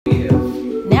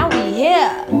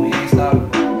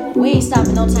we ain't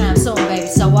stopping no time soon, baby.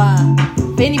 So,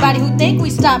 for anybody who think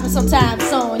we stopping sometime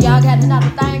soon, y'all got another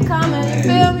thing coming, you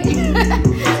feel me?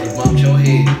 Bump your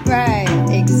head. Right,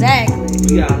 exactly.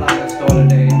 We got a lot to start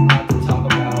today, a lot to talk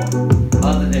about,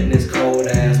 other than this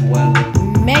cold-ass weather.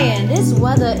 Man, this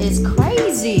weather is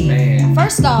crazy. Man.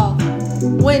 First off,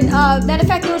 when, matter of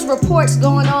fact, there was reports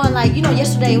going on, like,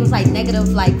 yesterday it was like negative,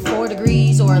 like, 4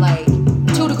 degrees or like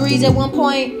 2 degrees at one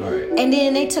point. Right. And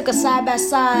then they took a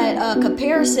side-by-side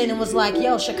comparison and was like,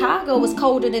 yo, Chicago is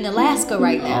colder than Alaska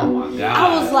right now. Oh, my God.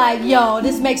 I was like, yo,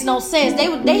 this makes no sense.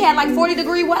 They had like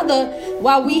 40-degree weather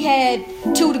while we had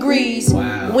 2 degrees.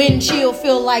 Wow. Wind chill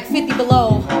feel like 50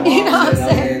 below. You know what I'm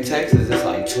saying? In Texas, it's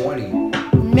like 20.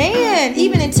 Man,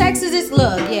 even in Texas, this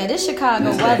Chicago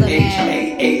It's weather, that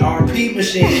man. HAARP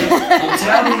machine. I'm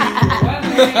telling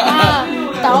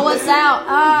you. Throw us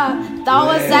out. Throw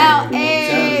us out.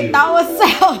 Hey, throw us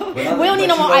out. We don't need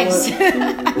no more ice.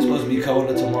 It's supposed to be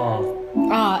colder tomorrow.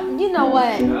 You know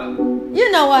what?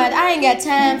 I ain't got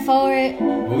time for it.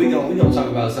 But we gonna talk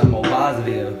about something more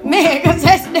positive. Man, because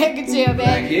that's negative,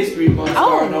 Black man. History Month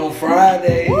starting on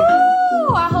Friday. Woo!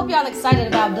 I hope y'all excited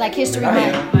about Black History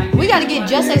Month. We gotta get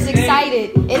just as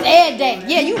excited. It's Ed Day.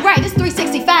 Yeah, you right. It's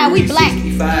 365. We black.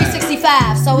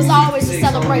 365. So it's always a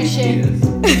celebration.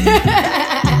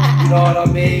 You know what I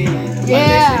mean? Yeah. Like they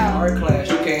say in art class,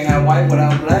 you can't have white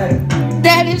without black.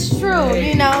 That is true.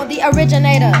 Hey. The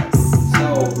originators. So,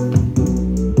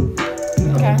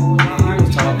 Okay.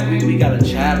 we got a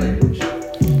challenge.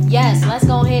 Yes, let's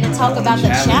go ahead and talk about the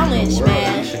challenge, the world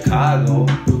man. in Chicago.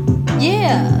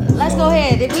 Yeah, let's go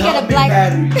ahead. If we get a black.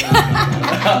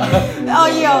 Oh,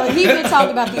 yo, he been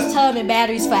talking about these Tubman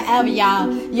batteries forever,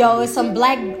 y'all. Yo, it's some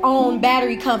black-owned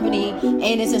battery company,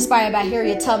 and it's inspired by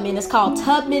Harriet Tubman. It's called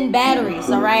Tubman Batteries,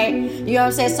 all right? You know what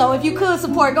I'm saying? So if you could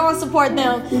support, go and support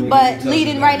them. But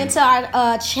leading right into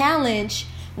our challenge,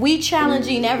 we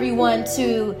challenging everyone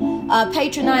to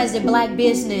patronize a black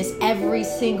business every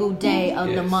single day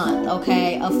of the month,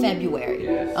 okay, of February,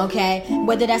 okay?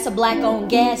 Whether that's a black-owned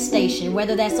gas station,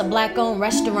 whether that's a black-owned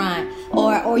restaurant,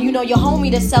 or your homie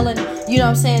that's selling, you know what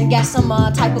I'm saying, got some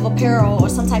type of apparel or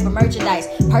some type of merchandise,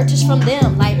 purchase from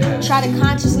them. Like, try to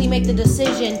consciously make the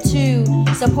decision to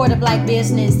support a black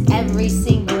business every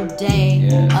single day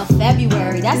of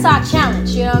February. That's our challenge,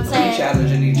 you know what I'm saying? We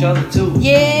challenging each other too.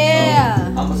 Yeah.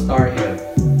 So, I'm gonna start here.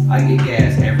 I get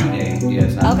gas every day.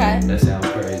 Yes. That sounds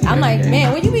crazy. I'm like,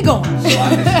 man, where you be going? So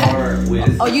I can start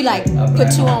with. Oh, you like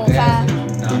put 2 on 5?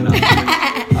 No.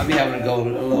 I be having to go a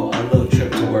little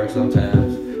trip to work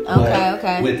sometimes.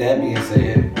 Okay. With that being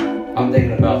said, I'm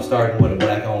thinking about starting with a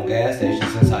black-owned gas station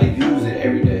since I use it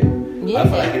every day. Yeah. I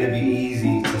feel like it'd be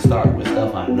easy to start with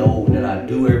stuff I know that I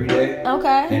do every day.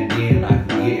 Okay. And then I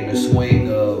can get in the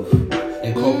swing of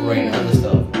incorporating other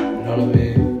stuff. You know what I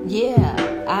mean? Yeah.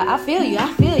 I feel you.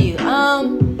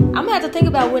 I'm gonna have to think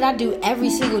about what I do every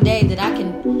single day that I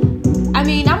can. I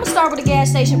mean, I'm gonna start with a gas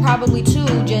station probably too.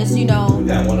 Just We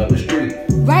got one up the street.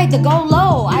 Right, the Go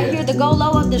Low. I hear the Go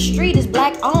Low of the street is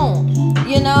black owned.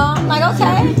 I'm like,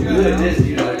 okay. Just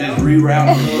reroute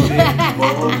a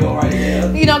little bit. Go right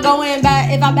there. Go in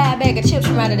if I buy a bag of chips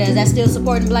from out of there, is that still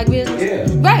supporting black business? Yeah.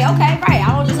 Right, okay, right.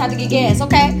 I don't just have to get gas,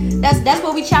 okay? That's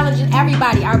what we challenging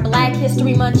everybody. Our Black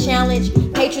History Month challenge.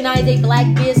 Patronize a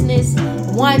black business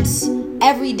once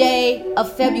every day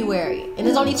of February. And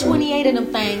there's only 28 of them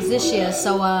things this year.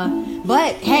 So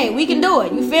but hey, we can do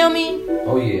it. You feel me?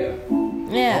 Oh yeah.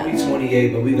 Yeah. Only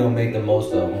 28, but we gonna make the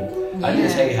most of them. I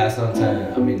just hate how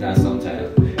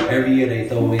every year they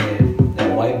throw in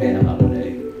that white man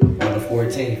holiday on the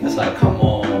 14th. It's like, come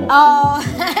on. Oh.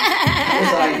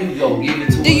 It's like, you go give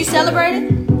it to Do you celebrate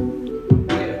it?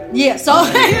 Yeah, so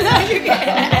and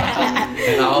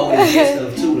I always get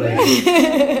stuff too,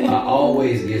 lady. I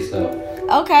always get stuff.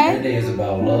 Okay. That day is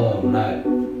about love, not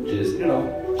just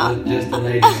just the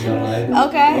ladies in your life.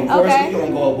 Okay. Of course, we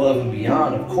gonna go above and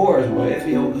beyond, of course, but it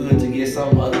feel good to get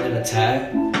something other than a tie.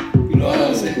 You know what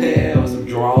I'm saying? Or some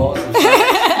drawers, some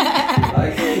socks.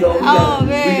 Like, we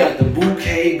got the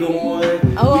bouquet going.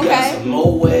 Oh, okay. We got some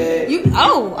Moet.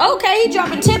 Okay. He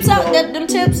dropping tips out. Them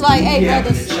tips like, hey,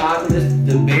 brothers. The chocolate,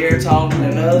 the bear taller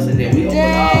than us, and then we open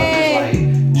up just like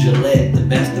Gillette, the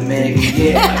best the man can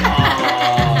get.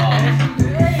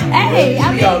 Hey,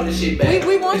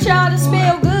 we want y'all to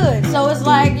smell good. So it's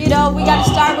like, we got to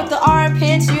start with the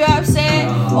armpits, you know what I'm saying?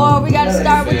 Or we got to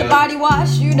start with the body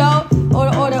wash,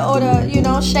 or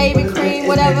the shaving cream,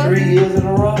 whatever. 3 years in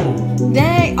a row.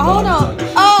 Dang, hold on.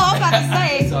 I'm about to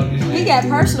say, he got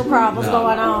personal problems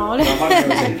going on. My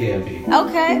girl take care of me.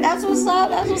 Okay, that's what's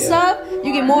up.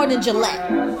 You get more than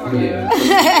Gillette. Yeah.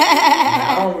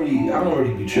 I don't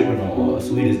really be tripping on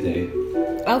Sweetest Day.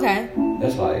 Okay.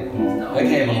 That's like, that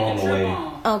came along the way.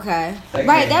 Okay.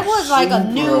 Right, that was like a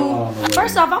new...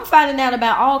 First off, I'm finding out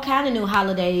about all kind of new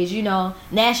holidays, you know,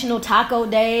 National Taco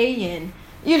Day and...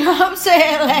 You know what I'm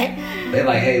saying? Like... They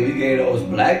like, hey, we gave those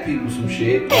black people some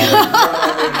shit.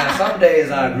 Now, some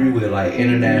days I agree with, like,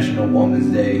 International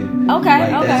Women's Day.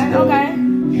 Okay, like, okay, okay.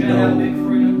 You know...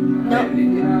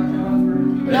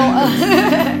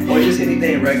 No. Or just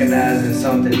anything recognizing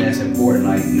something that's important.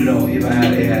 Like, you know, even how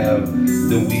they have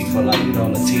the week for, like, you know,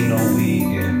 Latino week.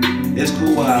 And it's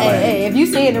cool how, like... Hey, if you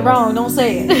saying it wrong, don't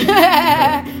say it.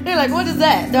 They're like, what is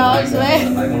that, dog?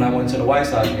 Like when I went to the White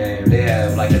Sox game, they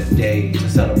have, like, a day to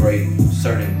celebrate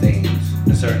certain things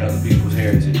and certain other people's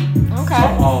heritage. Okay. So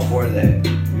I'm all for that.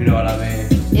 You know what I mean?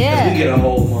 Yeah. 'Cause we get a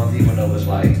whole month, even though it's,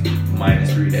 like,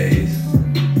 -3 days.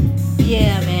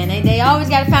 Yeah, man. They always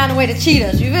got to find a way to cheat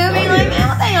us. You feel me? Like, man,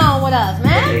 what they on with us,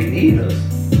 man? They need us.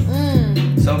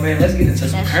 So, man, let's get into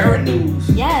some current news.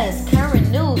 Yes, current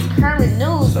news,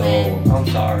 so, man. I'm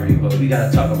sorry, but we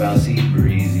got to talk about C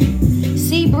Breezy.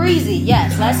 C Breezy,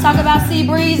 yes. Let's talk about C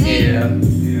Breezy. Yeah.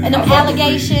 And them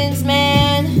allegations,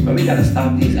 man. But we got to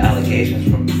stop these allegations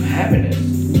from happening.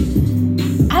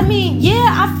 I mean,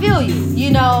 yeah, I feel you. You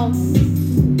know,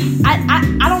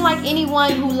 I don't like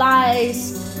anyone who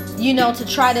lies, you know, to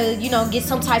try to, you know, get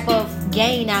some type of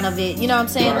gain out of it. You know what I'm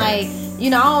saying? Right. Like, you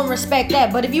know, I don't respect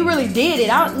that. But if you really did it,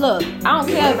 I don't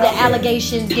care if the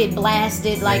allegations get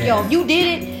blasted. Like, yo, if you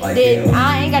did it, like, then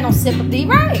I ain't got no sympathy.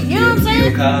 Right. You know what I'm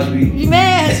saying? Bill Cosby.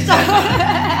 Man, stop.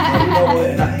 You know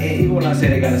what? And even when I say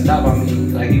they got to stop, I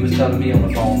mean, like he was telling me on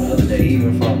the phone the other day,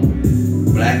 even from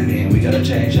black men, we got to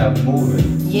change how we're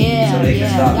moving. Yeah, so they can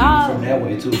stop y'all, from that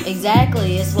way, too.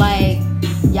 Exactly. It's like,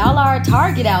 y'all are a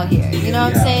target out here. You know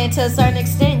what I'm saying? To a certain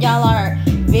extent, y'all are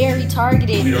very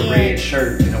targeted. We the red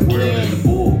shirt in the world is the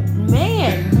bull.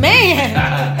 Man.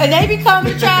 And they be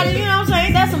coming trying to, you know what I'm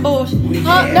saying? That's some bullshit. No,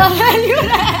 you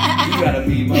gotta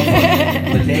be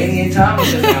LaDainian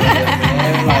Thomas out there,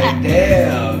 man. Like,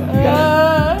 damn. You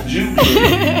gotta juke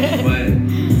it. But,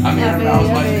 I mean, I was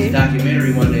watching this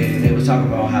documentary one day, and they was talking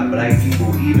about how black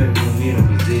people, even when we're in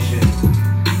a position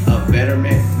of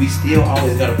betterment, we still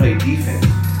always gotta play defense.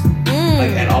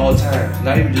 Like, at all times.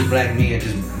 Not even just black men,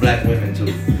 just black women,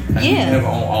 too. Like, we never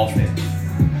on offense.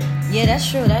 Yeah, that's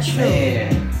true.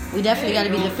 Man. We definitely got to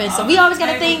be defensive. We always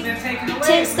got to think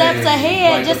 10 steps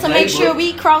ahead, like, just to make sure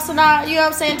we crossing our, you know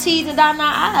what I'm saying, T's and dotting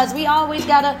our I's. We always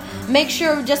got to make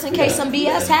sure just in case some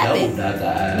BS happens.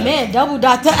 Double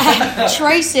dot the I.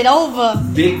 Trace it over.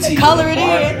 Big T. Color it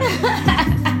in.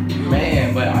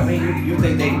 Man, but I mean, you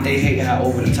think they hate how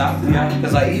over the top we are?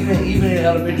 Because like even in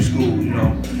elementary school, you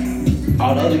know,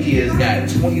 all the other kids got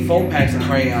 24 packs of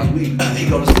crayons. They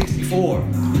go to 64.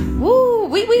 Woo,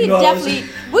 we definitely,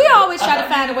 we always try to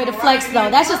find a way to flex though.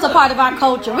 That's just a part of our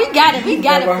culture. We got it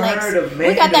flex.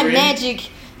 We got that magic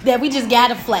that we just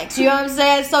gotta flex. You know what I'm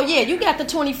saying? So yeah, you got the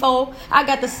 24, I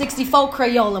got the 64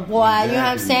 Crayola, boy. Exactly. You know what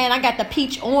I'm saying? I got the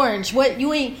peach orange. What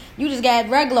you just got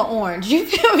regular orange. You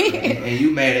feel me? And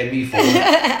you mad at me for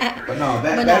it. But no,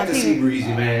 back to C Breezy,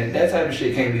 man. That type of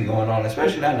shit can't be going on,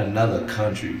 especially not in another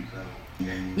country.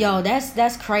 Yo,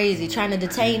 that's crazy. Trying to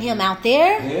detain him out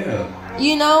there. Yeah.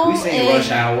 You know? We seen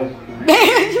Rush Hour.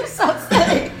 Man, you so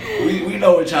sick. we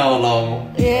know what y'all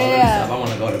on. Yeah. I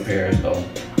want to go to Paris though.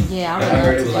 Yeah, I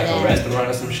heard it was like a restaurant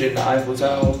or some shit in the Eiffel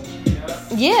Tower.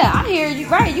 Yeah, I hear you.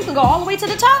 Right, you can go all the way to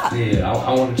the top. Yeah,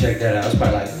 I want to check that out. It's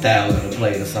probably like $1,000 a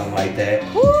plate or something like that.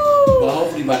 Woo! But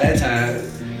hopefully by that time,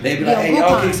 they be like, hey,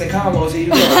 y'all kicks and combos, here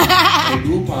you go. Hey,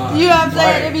 Groupon. You know what I'm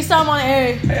saying? There be some on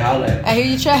there. Hey, holla at me. I hear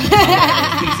you try.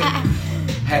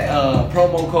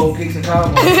 Promo code Kicks and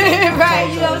Combos. Right,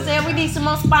 you know what I'm saying? We need some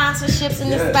more sponsorships in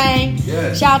this thing.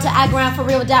 Yes. Shout out to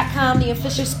iGrindForReal.com, the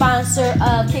official sponsor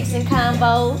of Kicks and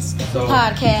Combos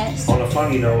podcast. On a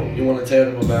funny note, you want to tell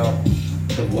them about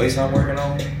the voice I'm working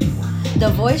on? The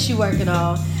voice you working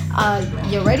on?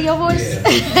 Your radio voice?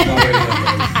 Yeah, my radio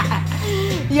voice.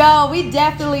 Yo, we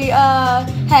definitely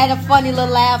had a funny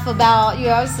little laugh about, you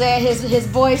know what I'm saying, his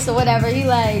voice or whatever. He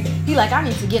like, I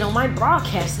need to get on my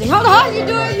broadcasting. Hold on, how you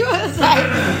doing? You was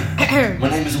like, my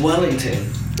name is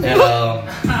Wellington. And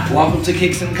welcome to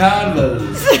Kicks and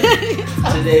Convos.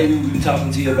 Today we will be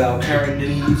talking to you about current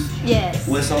news. Yes.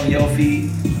 What's on your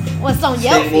feet? What's on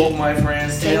your feet? Stay woke, my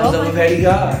friends. Tales of a Petty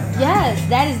God. Yes,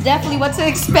 that is definitely what to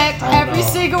expect every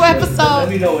single episode. Let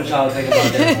me know what y'all think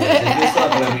about that. If you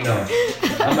suck, let me know.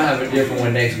 I'm gonna have a different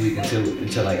one next week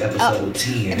until like episode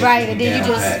 10. Right, and then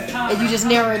you just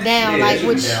narrow it down, yeah, like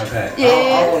which. Down pat. Yeah.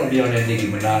 I want to be on that Nicki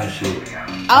Minaj shit.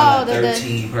 Oh, the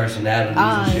 13 personalities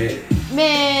and shit.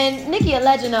 Man, Nicki a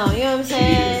legend though, you know what I'm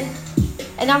saying?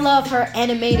 And I love her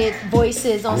animated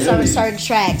voices on certain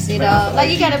tracks, you know.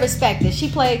 Like, you gotta respect it. She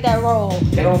played that role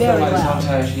It don't very feel like well.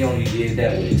 sometimes she only did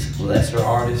that with lesser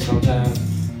artists sometimes.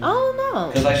 I don't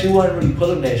know. Cause like she wasn't really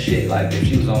pulling that shit. Like if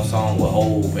she was on song with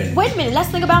Hov and Wait a minute, let's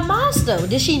think about Monster.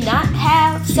 Did she not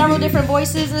have several different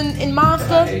voices in I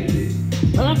Monster? hated it.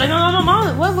 What?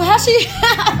 How's she?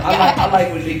 I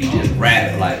like when Nicki just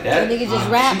rap like that. When Nicki just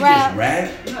She rap? just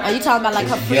rap. Are you talking about like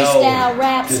her Yo, freestyle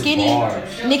rap, just skinny?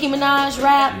 bars. Nicki Minaj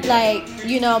rap, Yeah. like,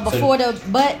 you know, before the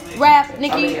butt rap,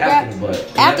 Nicki I mean, rap? after the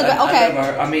butt. After the,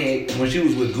 okay. I mean, when she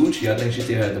was with Gucci, I think she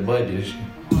still had the butt, didn't she?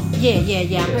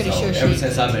 Yeah, I'm pretty so sure ever she.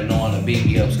 since I've been knowing to beat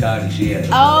me up, Scotty, she had the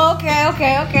Oh,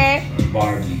 okay.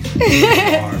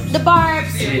 Barbies. The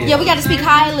barbs. Yeah, we got to speak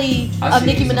highly of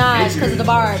Nicki Minaj because of the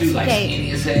barbs. She was like Okay.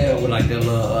 skinny as hell with like the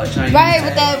little Chinese. Right,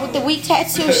 tattoo. with the weak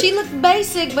tattoo. She looked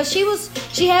basic, but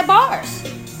she had bars.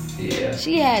 Yeah.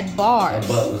 She had Her bars.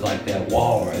 butt was like that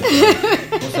wall right there.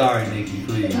 I'm sorry, Nicki,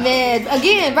 please. Man,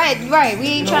 again, right. We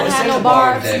ain't trying to have send no the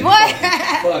barbs. at me. What?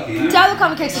 Fuck it. Tell her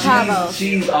come kick Chicago.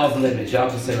 She's off limits. Y'all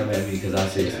can send them at me because I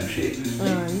said some shit.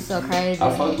 You so crazy. I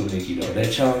fuck with Nicki though.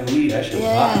 That Chung Lee, that shit was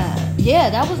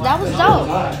Yeah, that was That shit was dope.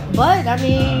 hot. But I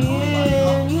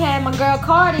mean, you had my girl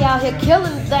Cardi out here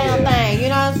killing the damn thing. You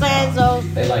know what I'm saying? So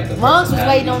They like the Monks was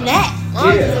waiting on that.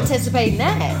 Monks Yeah. was anticipating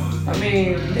that. I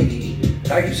mean, Nicki,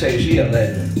 like you say, she a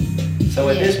legend. So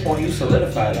at Yeah. this point, you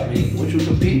solidified. I mean, what you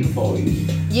competing for? You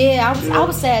Yeah, I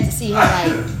was sad to see her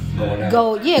like going out.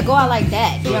 go out like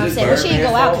that. You So know what I'm is saying? But she didn't go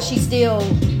Birdman out because she's still.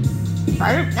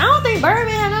 I don't think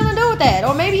Birdman had nothing to do with that,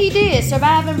 or maybe he did.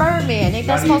 Surviving Birdman, ain't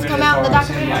that Not supposed to even come out in the as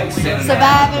far as him, like, documentary? sitting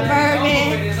Surviving down.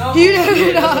 Birdman, you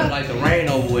Yeah, know. that's like the rain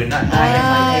over with. Not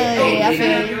Yeah, I feel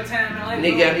nigga, you.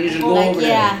 nigga, I need you to go Like, over yeah.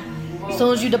 there. As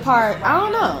soon as you depart, I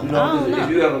don't know. You know, if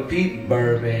you ever peep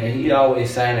Birdman, he always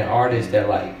signing artists that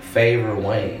like favor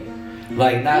Wayne.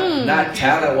 Like not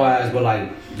talent wise, but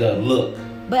like the look.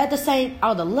 But at the same,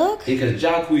 the look. Because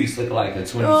Jacquees looked like a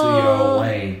 22-year-old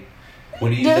Wayne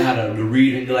when he used to have the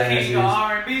reading glasses. King of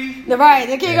R&B. Right,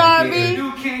 the King Yeah, R&B,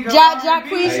 New King of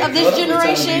Jacquees Hey, of this Cuz was telling me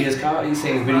generation. he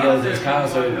seen videos of his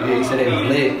concert. Yeah, he said they was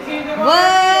lit. What?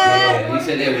 Yeah, he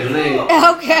said they was lit.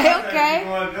 Okay.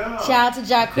 Shout out to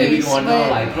They be Jacquees. going on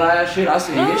like Plies shit. I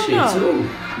see his shit Oh. too.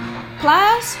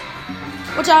 Plies?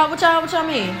 What y'all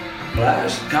mean?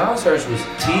 Plies concerts was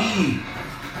T.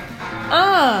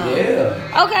 Yeah.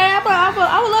 Yeah. Okay,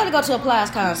 I would love to go to a Plies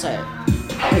concert.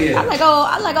 Oh yeah.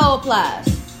 I like old Plies.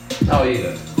 Oh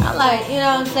yeah. I like, you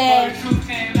know what I'm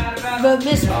saying? But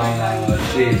Miss,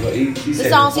 Shit, but he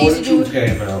said songs he before used the to truth do-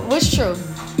 came out. what's true?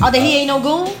 Oh, that he ain't no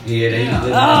goon? Yeah, they was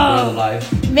living Oh. brother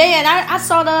life. Man, I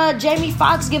saw the Jamie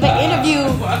Foxx give an interview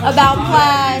about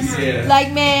Plies. Yeah.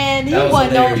 Like, man, he That was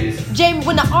wasn't no hilarious. Jamie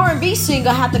when the R&B singer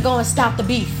had to go and stop the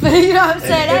beef. You know what I'm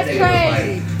saying? That That's nigga was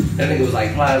crazy. like- that nigga was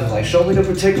like, Plies was like, show me the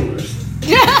particulars.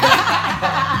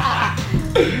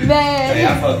 Man. Hey,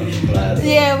 I fuck with you, Plies.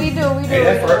 Yeah, we do. Hey,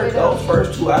 those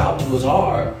first two albums was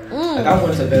hard. Like I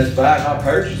went to Best Buy and I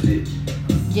purchased it.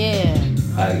 Yeah.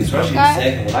 Like especially the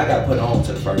second one, I got put on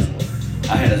to the first one.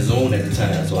 I had a Zune at the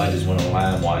time, so I just went on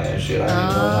LimeWire and shit. I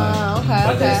didn't go online. Okay,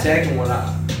 But that okay. second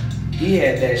one, he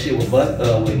had that shit with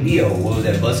Neo. What was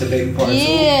that, Busted Baby Part 2?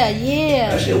 Yeah.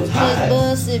 That shit was hot.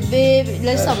 Busted, baby.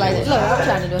 Let's That talk like shit that. Look, was I'm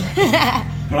trying to do it.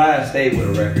 Plies stayed with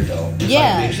a record though. Just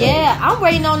like Big Show. Yeah. I'm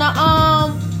waiting on the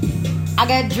I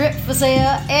got drip for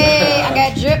sale. Hey, I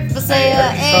got drip for sale.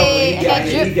 Hey, I got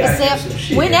drip for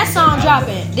sale. When that song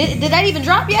dropping? Did that even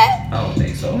drop yet? I don't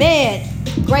think so. Man,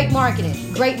 great marketing.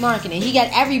 He got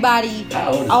everybody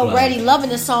How old is already Plies? loving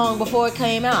the song before it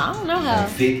came out. I don't know how. Like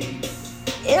 50.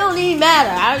 It don't even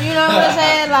matter. You know what I'm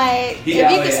saying? Like, He if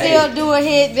got you like, can still do a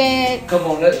hit, then Come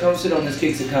on, let's come sit on this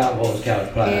Kicks and Combos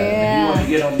couch, Plies. If Yeah. you want to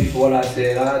get on me for what I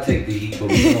said, I'll take the heat. But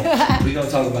we gonna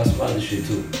talk about some other shit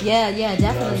too. yeah, what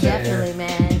I'm saying? definitely,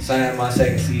 man. Sign my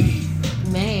second CD.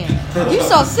 Man, you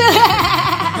so silly.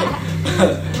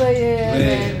 But yeah,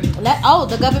 man.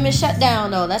 The government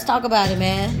shutdown though. Let's talk about it,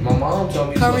 man. My mom told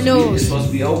me Current it's news. supposed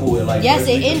to be over with. Like Yes, first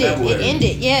it week of ended. It February.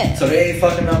 ended. Yeah, So they ain't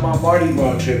fucking up my Mardi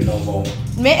Gras trip no more.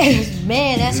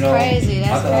 man, that's You know, crazy. I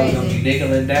That's thought I was gonna be crazy.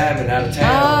 nickel and diming out of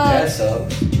town. Oh. That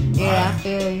sucks. Yeah, I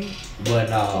feel you.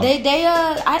 But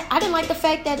I didn't like the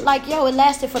fact that like it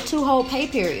lasted for 2 whole pay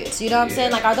periods. You know what I'm saying?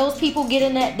 Yeah. Like, are those people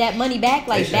getting that money back, they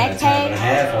like should back have time and a pay?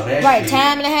 half on that Right, shit.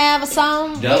 time and a half or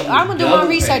something. Double- I'm gonna do double my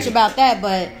research pay. about that,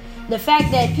 but the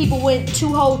fact that people went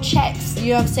 2 whole checks, you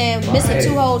know what I'm saying, missing Right.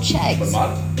 2 whole But checks. my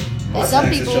And some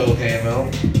taxes people- show came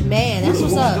out. Man, that's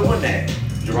Who's what's up. doing that?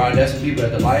 Gerard, that's some people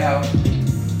at the Lighthouse.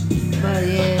 But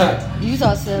yeah, you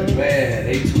so silly. Man,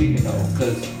 they tweaking though,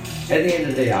 cause at the end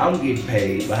of the day, I'm getting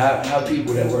paid. But how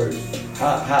people that work,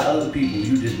 How other people,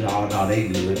 you just no, they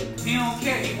good. He don't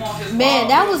care. He want his Man,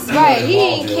 that was right. He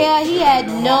didn't care. He had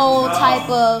no type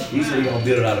of. He said he gonna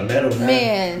build it out of metal. Now.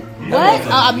 Man, what?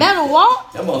 A metal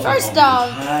wall? First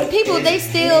off, people they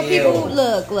still people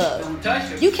look.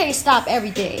 You can't stop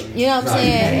everything. You know what I'm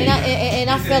saying? And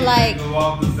I feel like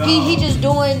he just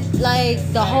doing like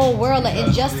the whole world an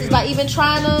injustice, like even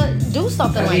trying to do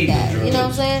something like that. You know what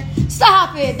I'm saying?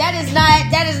 Stop it. That is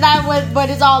not what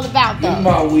it's all about though. Give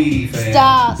my weed, fam.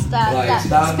 Stop.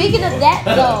 Speaking of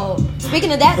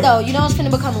that though, you know it's gonna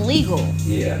become legal.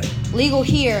 Yeah. Legal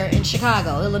here in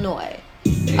Chicago, Illinois.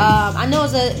 I know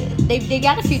they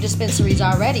got a few dispensaries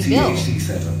already built. THC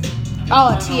center.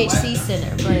 Oh, a THC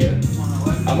center, but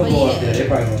I'm gonna go up there. They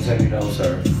probably gonna tell me no,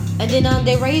 sir. And then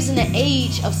they're raising the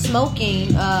age of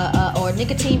smoking or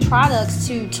nicotine products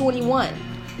to 21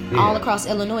 all across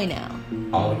Illinois now.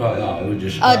 All across, it was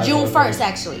just June 1st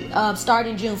actually.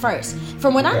 Starting June 1st.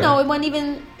 From what I know, it wasn't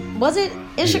even. Was it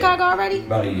in Chicago already?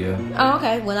 About a year. Oh,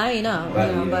 okay. Well, I ain't know.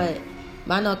 But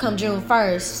I know come June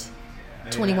 1st.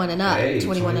 21 and up. Hey,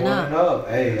 21 and up.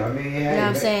 Hey, I mean, hey, you know what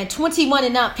I'm saying? 21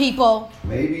 and up, people.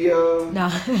 Maybe,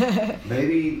 no.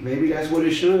 maybe that's what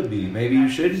it should be. Maybe you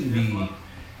shouldn't be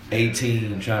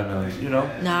 18 trying to, you know.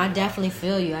 No, I definitely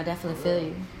feel you.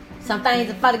 Some things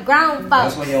are for the grown folks.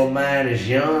 That's when your mind is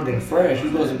young and fresh.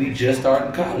 You're supposed to be just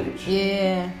starting college.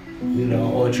 Yeah. You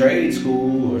know, or trade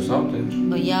school or something.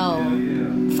 But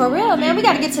for real, man, we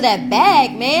got to get to that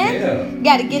bag, man. Yeah.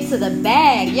 Got to get to the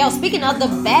bag. Yo, speaking of the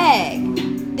bag,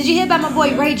 did you hear about my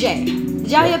boy Ray J?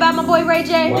 Did y'all hear about my boy Ray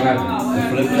J? What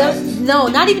happened? The flip? No,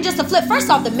 not even just a flip.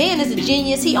 First off, the man is a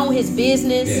genius. He owned his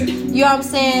business. Yeah. You know what I'm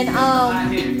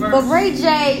saying? But Ray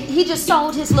J, he just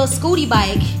sold his little scooty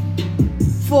bike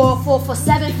for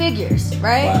 7 figures,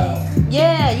 right? Wow.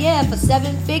 Yeah, for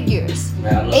 7 figures.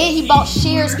 Man, and he bought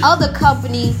shares of the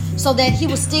company so that he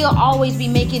would still always be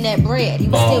making that bread. He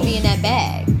would still be in that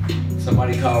bag.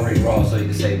 Somebody call Rick Ross so you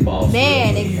can say boss.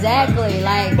 Man, exactly.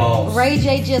 Like boss. Ray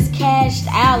J just cashed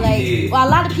out. Like, well, a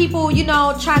lot of people, you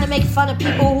know, trying to make fun of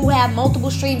people who have multiple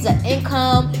streams of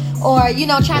income, or you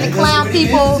know, trying to clown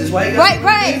people.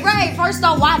 Right. First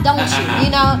off, why don't you? You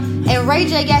know, and Ray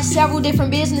J got several different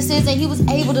businesses, and he was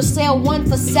able to sell one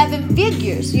for 7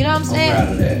 figures. You know what I'm saying? I'm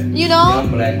proud of that. You know,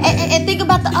 and think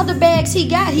about the other bags he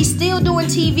got. He's still doing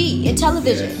TV and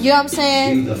television. Yeah. You know what I'm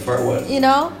saying? He was the first one. You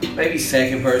know, maybe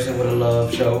second person with a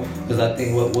love show, because I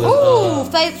think what was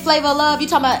Flavor of Love. You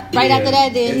talking about right after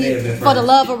that? Then For the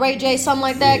Love of Ray J, something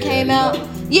like that came out. Know.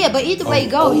 Yeah, but either way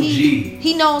you go,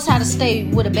 he knows how to stay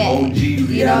with a bag.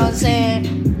 You know what I'm saying?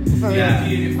 Yeah, I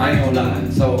ain't gonna lie.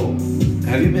 So,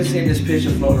 have you been seeing this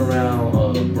picture floating around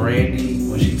of Brandy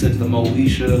when she took the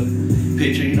Moesha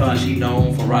picture? You know how she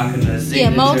known for rocking the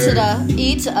signature. Yeah, Mo to the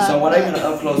E to up. So when they got an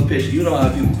up close picture, you know how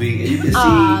people be, and you can see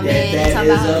that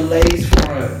is a lace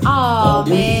front. Oh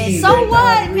man, so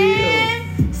what, man?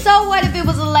 So what if it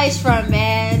was a lace front,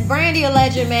 man? Brandy a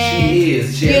legend, man. She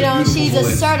is. She's a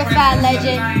certified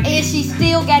legend, and she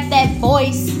still got that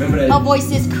voice. Remember that? Her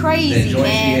voice is crazy, that joint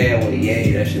man. She had with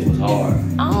Ye, that shit was hard.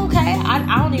 Oh, okay,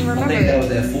 I don't even remember. I think that was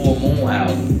that Full Moon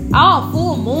album. Oh,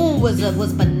 Full Moon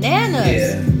was bananas.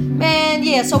 Yeah. Man,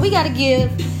 yeah. So we gotta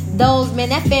give those, man.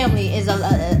 That family is a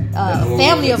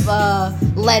family of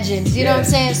legends. You know what I'm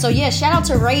saying? So yeah, shout out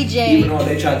to Ray J. Even though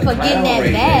they tried to for getting that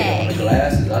Ray bag. On the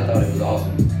glasses, I thought it was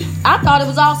awesome. I thought it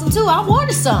was awesome too. I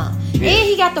wanted some. Yeah. And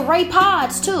he got the Ray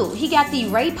Pods too. He got the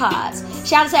Ray Pods.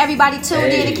 Shout out to everybody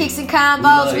tuned in to Kicks and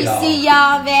Combos. We see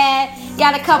y'all, man.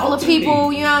 Got a couple of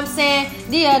people, you know what I'm saying?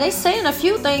 Yeah, they saying a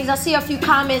few things. I see a few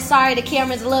comments. Sorry, the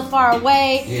camera's a little far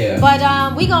away. Yeah.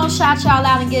 But we gonna shout y'all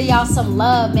out and give y'all some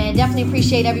love, man. Definitely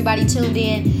appreciate everybody tuned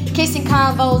in. Kicks and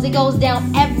Convos, it goes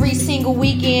down every single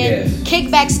weekend. Yes.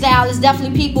 Kickback style is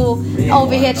definitely people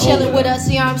over here chilling with us,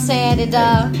 you know what I'm saying? And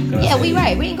yeah, we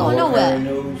right. We ain't going nowhere.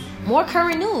 More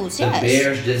current news, yes. The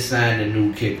Bears just signed a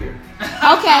new kicker.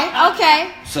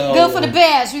 Okay. So good for the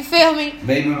Bears, you feel me?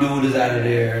 Baby dude is out of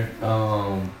there.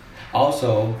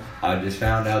 Also, I just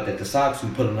found out that the Sox are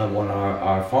putting up one of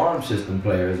our farm system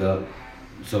players up,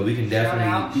 so we can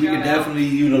definitely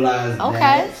utilize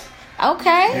that.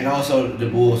 Okay. And also the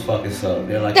Bulls fucking suck.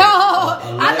 They're like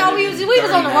I know we was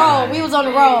on the roll. We was on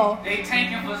the roll. They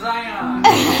tanking for Zion.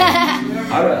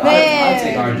 I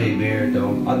take RJ Barrett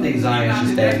though. I think Zion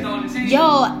should stay.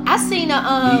 Yo, I seen he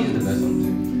is the best on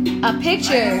the team. A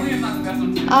picture.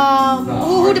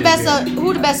 Who the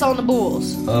best on the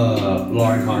Bulls?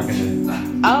 Laurie Marketing.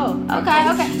 Oh, okay.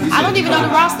 I don't even know the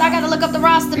roster. I gotta look up the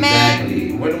roster, man.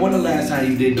 Exactly. When the last time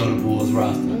you didn't know the Bulls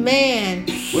roster? Man.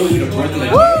 What are we, the Brooklyn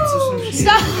Nets or some shit?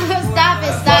 Stop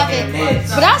it. talking.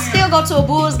 But I still go to a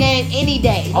Bulls game any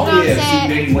day. You know what I'm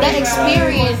saying? The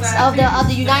experience of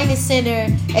the United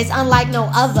Center is unlike no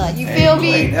other. You feel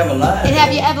me? Ain't never lied, and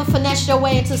have you ever finessed your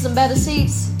way into some better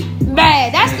seats?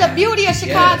 Man, that's the beauty of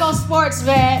Chicago sports,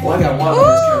 man. Well, I got one on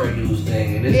this current news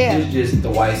thing, and it's just the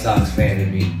White Sox fan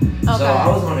in me. Okay. So I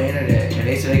was on the internet, and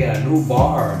they said they got a new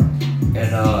bar in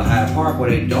Hyde Park where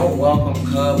they don't welcome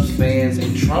Cubs fans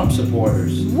and Trump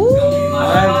supporters. Woo!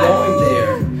 I'm going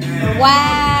there.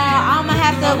 Wow,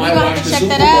 we're gonna have to check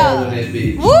that out.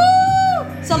 Woo!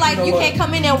 So like you can't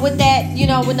come in there with that,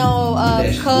 with no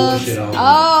Cubs.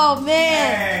 Oh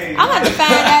man, I'm gonna have to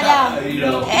find that out.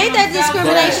 Ain't that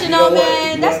discrimination, though,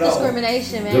 man? That's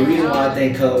discrimination, man. The reason why I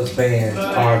think Cubs fans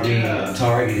are being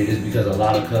targeted is because a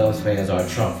lot of Cubs fans are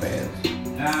Trump fans.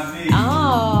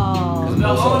 Oh. The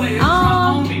owner is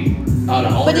Trump homie. Oh, the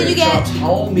owner but then you get Trump's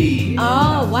homie.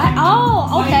 Oh, what?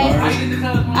 Oh, okay. I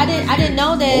didn't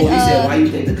know that. Oh, he said, why you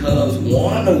think the Cubs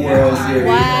won the World Series?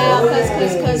 Wow,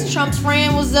 because Trump's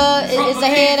friend is the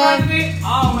head of.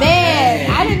 Man,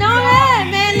 I didn't know that.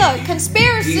 Man, look,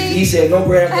 conspiracy. He said, go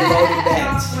grab the loaded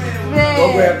bats.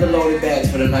 Go grab the loaded bats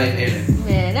for the ninth inning.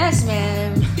 Man, that's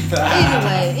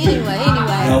Anyway.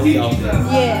 No, we off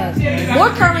there. Yeah. More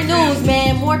current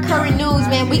news,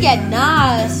 man. We got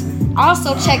Nas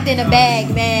also checked in a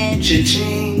bag, man.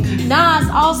 Cha-ching. Nas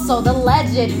also the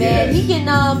legend, man.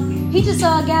 Yes. He just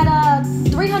got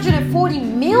 $340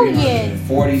 million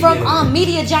from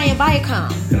media giant Viacom.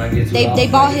 Can I get they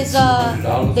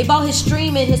bought his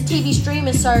streaming, his TV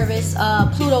streaming service,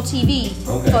 Pluto TV,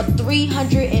 for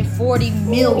 $340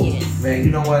 million. Man,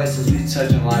 you know what? Since we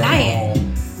touching on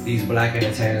these black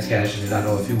entertainers cashing in, I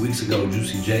know a few weeks ago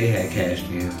Juicy J had cashed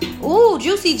in. Ooh,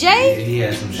 Juicy J? Yeah, he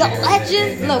had some the shares.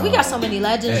 Legend. Look, we got so many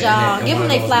legends, y'all. Give them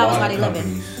their flowers while they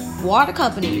living. Water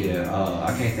company. Yeah,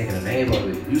 I can't think of the name of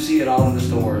it. You see it all in the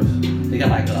stores. They got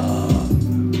like a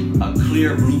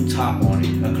clear blue top on it.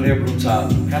 A clear blue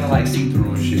top, kind of like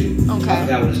see-through and shit. Okay. I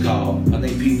forgot what it's called. I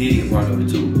think P. Diddy brought it over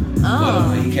too. Oh.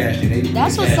 But he cashed in.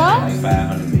 That's they what's up. Like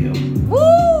 500 mil.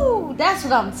 Woo! That's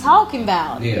what I'm talking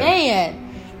about. Yeah. Man,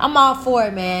 I'm all for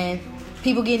it, man.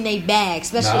 People getting their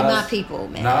bags, especially my people,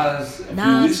 man. Nas, a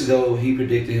few weeks ago, he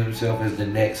predicted himself as the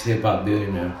next hip-hop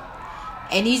billionaire.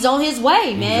 And he's on his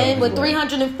way, man, with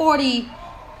 $340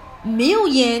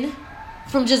 million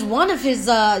from just one of his,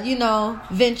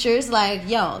 ventures. Like,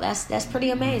 yo, that's pretty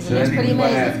amazing. So that's pretty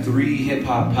amazing. I have 3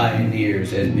 hip-hop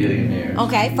pioneers as billionaires.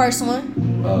 Okay, first one.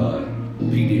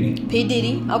 P.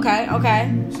 Diddy. Okay.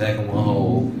 Second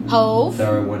one, Hov.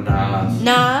 Third one,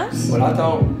 Nas. Well, I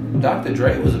thought Dr.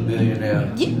 Dre was a billionaire.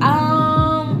 Yeah,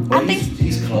 I think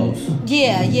he's close.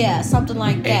 Yeah, something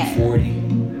like that. 840.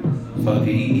 Fuck,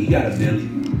 he got a billion.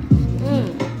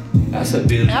 That's a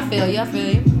billion. I feel you.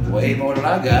 Way more than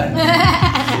I got.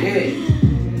 Shit.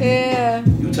 Yeah.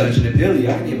 You touching the billion?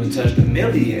 I didn't even touch the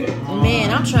million yet. Man,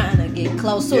 I'm trying to get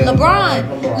close to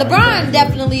LeBron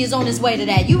definitely is on his way to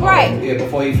that. You right. Yeah,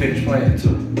 before he finished playing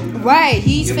too. Right.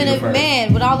 He's finna,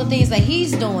 man, with all the things that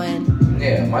he's doing.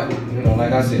 Yeah, Michael.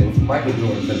 Like I said, Michael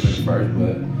Jordan could have been first,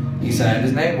 but he signed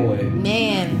his name away.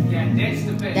 Man. Yeah, that's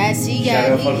the best. That's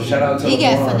Shout out to he LeBron.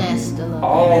 got finessed a little.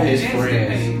 All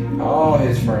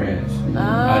his friends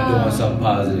are doing something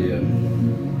positive.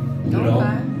 You know?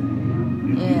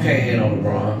 You can't hate on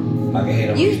LeBron. I can hate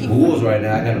on these Bulls right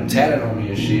now. I got them tatted on me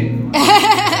and shit.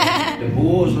 The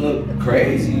Bulls look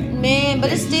crazy. Man,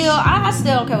 but it's still, I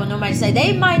still don't care what nobody say.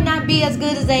 They might not be as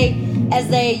good as they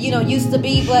used to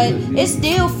be, but it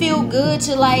still feel good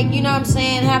to, like, you know what I'm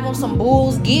saying, have on some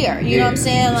Bulls gear. You know what I'm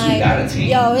saying? Like,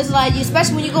 yo, it's like,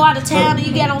 especially when you go out of town and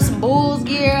you get on some Bulls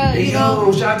gear,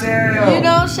 Chi-Town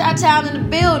in the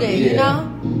building, you know?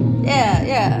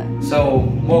 Yeah. So,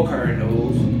 more current news.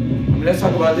 Let's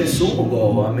talk about this Super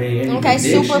Bowl. Okay,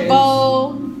 Super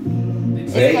Bowl.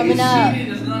 It's coming up.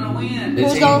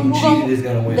 Who's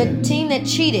gonna win? The team that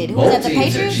cheated. Who's that? The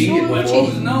Patriots? Who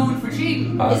cheated? Known for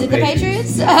cheating. Is it the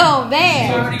Patriots? Oh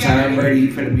man. Tom Brady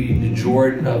finna be the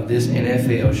Jordan of this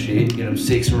NFL shit. Get him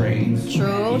 6 rings.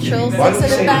 True. 6 of the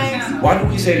things. Why do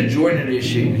we say the Jordan of this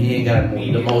shit and he ain't got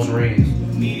the most rings?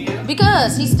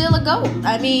 Because he's still a GOAT.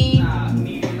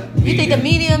 You think the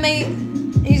media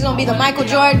he's gonna be the Michael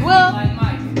Jordan? Well,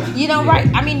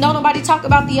 right. Don't nobody talk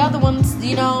about the other ones,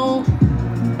 they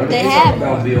have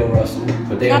about Bill Russell,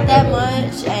 but they not that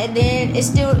much, and then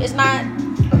it's not.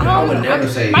 I would never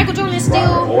say Michael Jordan is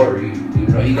still. Horry.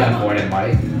 He got more than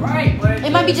Mike. Right, but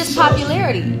it might be just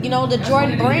popularity. The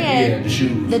Jordan brand, the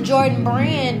shoes. The Jordan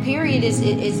brand period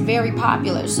is very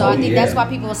popular. So I think that's why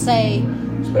people say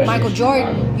especially Michael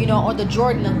Jordan, or the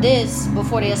Jordan of this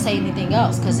before they'll say anything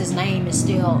else, because his name is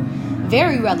still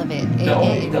very relevant.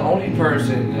 The only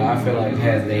person that I feel like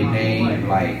has their name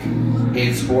like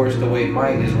in sports the way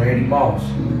Mike is Randy Moss.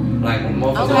 Like when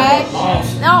motherfuckers Okay.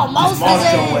 Moss. No, most Moss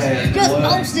is your it. ass, Just boy.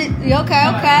 most it. Okay.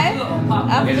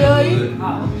 I In the feel you.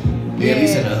 hood. Yeah, at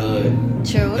least in the hood.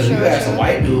 True. Because you ask a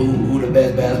white dude who the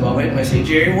best basketball player, they might say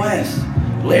Jerry West,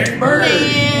 Larry Bird.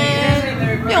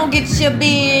 Man, you don't get your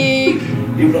big.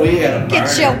 Even though he had a burner,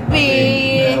 Get your I think,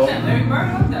 big. you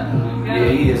know, yeah,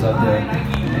 he is up there.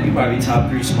 He probably top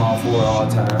 3 small forward all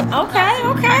time.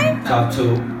 Okay. Top 2,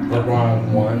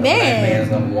 LeBron 1. Man. Black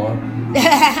man's number 1.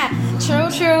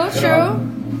 True.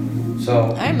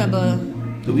 So, I remember.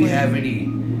 do we have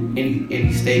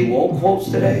any stay woke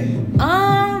quotes today?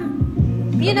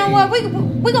 You know what?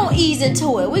 We gonna ease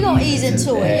into it. We gonna ease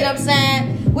into it. You know what I'm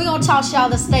saying? We gonna toss y'all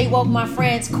the Stay Woke My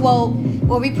Friends quote,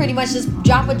 where we pretty much just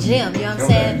drop a gem. You know what I'm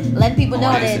saying? Letting people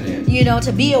know that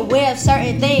to be aware of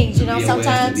certain things. You know,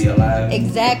 sometimes to be alive.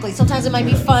 exactly. Sometimes it might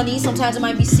be funny. Sometimes it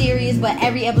might be serious. But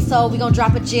every episode we gonna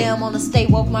drop a gem on the Stay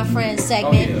Woke My Friends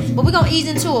segment. Oh, yeah. But we gonna ease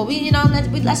into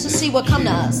it. Let's just see what come to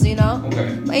us. You know.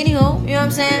 Okay. But anywho, you know what I'm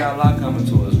We saying? got a lot coming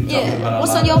to us. We talking about Yeah. a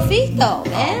What's lot on your of- feet though,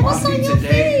 man? My What's on feet your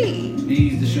today,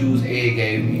 feet? The shoes Ed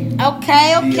gave me.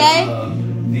 Okay.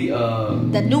 The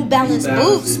The New Balance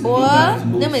boots, boy. New Balance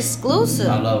boots. Them exclusive.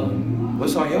 I love them.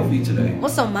 What's on your feet today?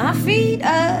 What's on my feet?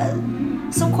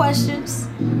 Some questions.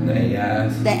 The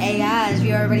AIs. The AIs,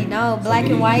 you already know. Black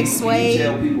Can and you- white can you suede.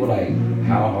 tell people like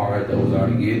how hard those are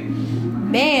to get?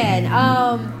 Man,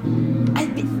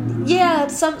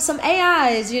 some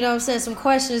AIs, you know what I'm saying, some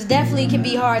questions definitely can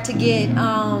be hard to get.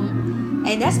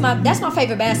 And that's my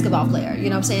favorite basketball player, you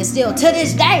know what I'm saying, still to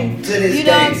this day. You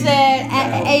know what I'm saying?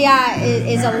 AI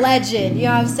is a legend, you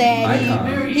know what I'm saying?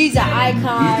 Icon. He's an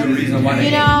icon. He's the reason why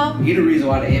He's the reason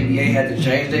why the NBA had to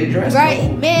change their dress Right,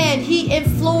 code. man, he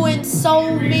influenced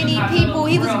so many people.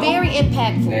 He was very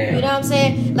impactful. Damn. You know what I'm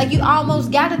saying? Like, you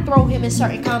almost got to throw him in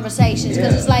certain conversations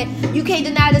because it's like, you can't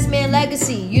deny this man's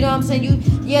legacy. You know what I'm saying?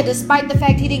 Despite the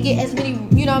fact he didn't get as many,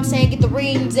 you know what I'm saying, get the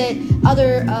rings that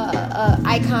other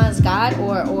icons got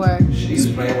or She was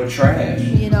playing with trash.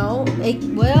 you know, he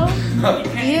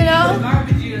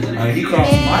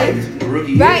crossed Mike's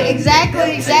rookie Right, year.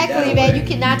 exactly, man. You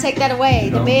cannot take that away.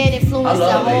 The man influenced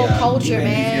the whole culture, He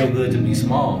made me feel man. good to be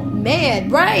small. Man,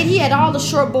 right? He had all the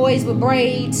short boys with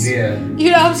braids. Yeah.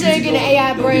 You know what I'm saying? Getting the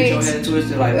AI Get braids. your head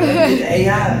twisted like the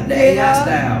AI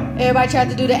style. Everybody tried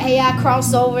to do the AI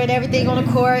crossover and everything on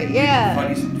the court. Yeah.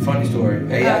 Funny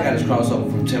story. AI got his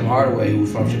crossover from Tim Hardaway, who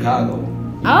was from Chicago.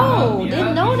 Oh,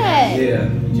 didn't know that. Yeah.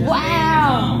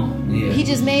 Wow. Yeah. He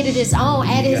just made it his own,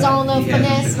 added his own little He got the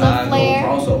finesse, little Chicago flair.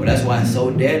 crossover. That's why it's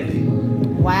so deadly. You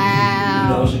know,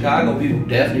 Wow. Chicago people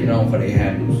definitely known for their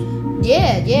handles.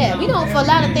 Yeah. We know for a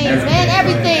lot of things, man.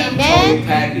 Everything, Total man.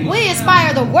 package. We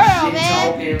inspire the world, Shit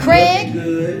man. talking, Craig, looking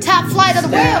good, top flight of the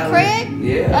world, styling. Craig.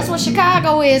 Yeah. That's what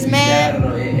Chicago is, man.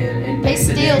 And They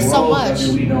steal so much.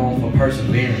 We known for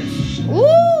perseverance.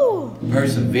 Woo!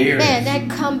 Perseverance. Man, that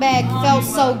comeback felt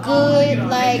so good.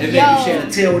 Like, And yo. then you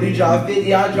should tell when he dropped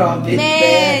 50, I dropped 50.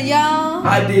 Man, yo.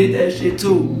 I did that shit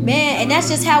too. Man, and that's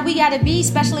just how we gotta be,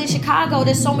 especially in Chicago.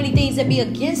 There's so many things that be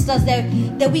against us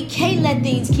that we can't let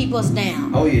things keep us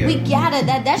down. Oh, yeah. We gotta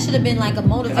that should have been like a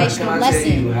motivational Can I lesson.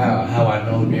 tell you how I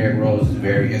know Derrick Rose is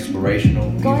very inspirational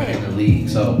Go even ahead. in the league?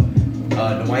 So,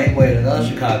 Dwayne Wade, another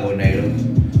Chicago native,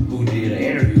 who did an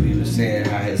interview, he was saying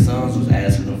how his sons was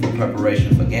asking him for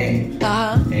preparation for games.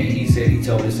 Uh-huh. And he said he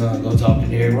told his son, go talk to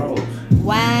Derrick Rose.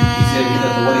 Wow. He said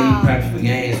because the way he practiced for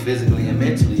games physically and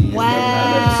mentally is Wow. nothing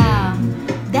I've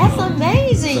ever seen. That's You know?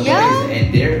 amazing, It's yo.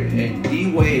 amazing. And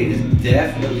D Wade is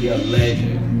definitely a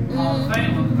legend.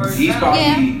 He's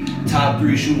probably top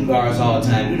 3 shooting guards all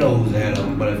time. You know who's ahead of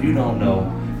him, but if you don't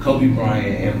know, Kobe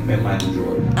Bryant and Michael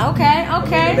Jordan. Okay.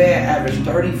 The man averaged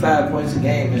 35 points a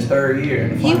game his third year.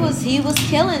 In the finals. He was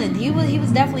killing it. He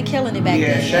was definitely killing it back He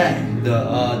had then.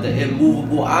 Shaq, the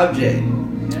immovable object.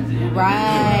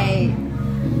 Right.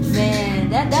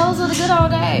 Man, those were the good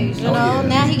old days, you Oh, know. yeah.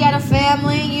 Now he got a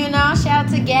family, you know. Shout out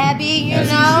to Gabby, you As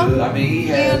he know. should. I mean, he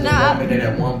had You the know. woman that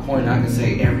at one point I can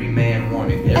say every man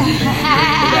wanted. Every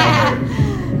man dreamed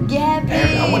about her.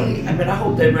 Gabby. I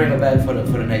hope they bring her back for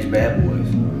the next Bad Boys.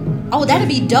 Oh, that'd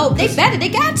be dope. They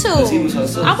got to. 'Cause he was her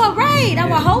sister. I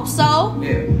would hope so.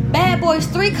 Yeah. Bad Boys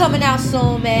 3 coming out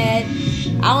soon, man.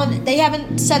 They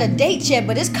haven't set a date yet,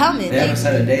 but it's coming. They haven't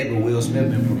set a date, but Will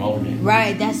Smith been promoting it.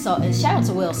 Right, that's so. And shout out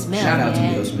to Will Smith. Shout out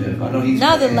man. to Will Smith. I know he's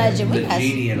Another playing legend. We the got-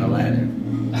 genie in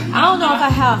Aladdin. I don't know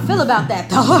how I feel about that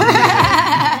though.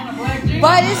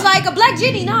 But it's like a black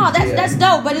genie. No, that's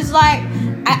dope. But it's like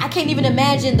I can't even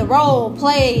imagine the role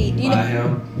played. You by know.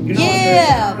 him. You know,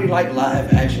 Yeah. I really like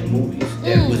live action movies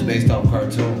that was based off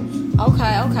cartoons.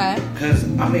 Okay. Cause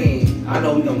I mean, I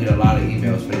know we're gonna get a lot of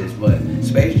emails for this, but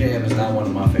Space Jam is not one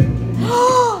of my favorite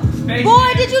movies. Boy,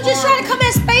 did you just try to come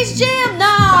at Space Jam?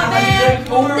 Nah, man.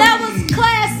 That was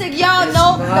classic, y'all. It's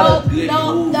Nope. not a good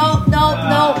movie.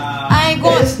 I ain't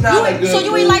going. It's not a good So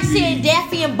you ain't like movie. seeing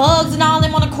Daffy and Bugs and all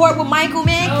them on the court with Michael,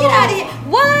 man? No. Get out of here.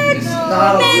 What? It's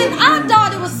not a Man, good I movie.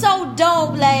 thought it was so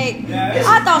dope. Like,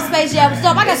 I thought Space Jam was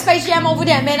dope. I got Space Jam over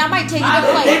there, man. I might tell you to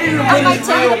They play. didn't even I put might his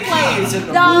tell you to real play. kids in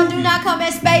the No, movie. do not come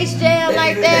at Space Jam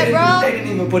like They that, bro. didn't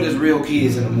even put his real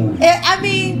kids in the movie. I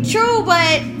mean, true,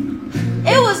 but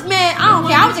it was, man, I don't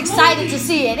care. I was excited to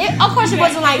see it. Of course, it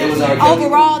wasn't like It was R. Kelly.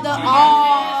 overall the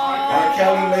R.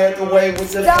 Kelly led the way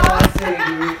with the fine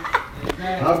singing.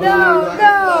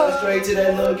 No. Straight to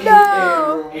that little kid.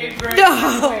 No. Eighth grade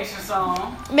No. graduation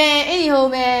song. Man, anywho,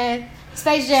 man,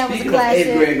 Space Jam was a Speaking of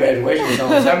 8th grade classic. graduation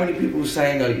songs, how many people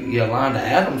sang a Yolanda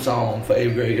Adams song for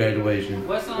 8th grade graduation?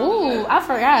 What song? Ooh, I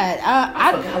forgot.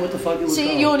 I forgot what the fuck it was See,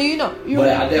 called. you don't even know. You But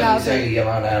don't I know. definitely sang a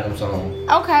Yolanda Adams song.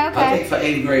 Okay, I okay. think for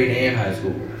 8th grade and high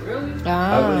school. Really?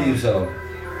 I believe so.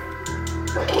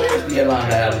 Where's the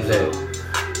Yolanda Adams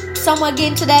at? Someone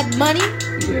getting to that money.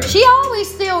 Yeah. She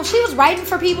was writing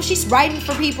for people. She's writing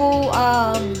for people.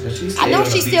 I know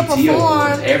she still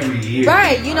performed. every year.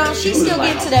 Right, you know, she was still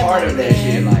like getting a to that part money, of that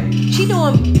shit, man. She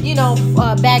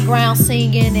doing, background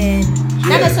singing and not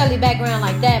Yeah. necessarily background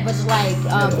like that, but just like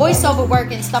voiceover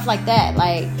work and stuff like that.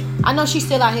 Like, I know she's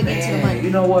still out here getting to the Man, money. you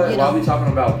know what? You While know. we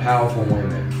talking about powerful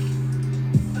women,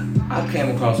 I came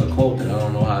across a quote that I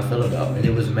don't know how I feel about, and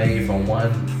it was made from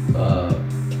one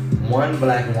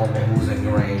black woman who's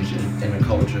ingrained in the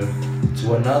culture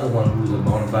to another one who's a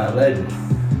bona fide legend.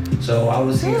 So I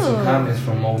was seeing some comments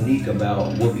from Monique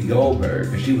about Whoopi Goldberg,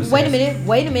 and she was Wait a saying,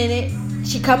 minute.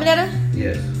 She coming at her?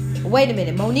 Yes. Wait a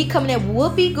minute. Monique coming at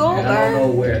Whoopi And I don't know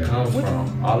Goldberg? where it comes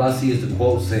from. All I see is the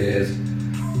quote says,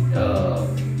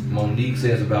 Monique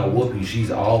says about Whoopi,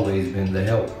 she's always been the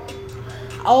help.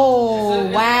 Oh,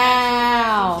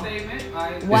 wow.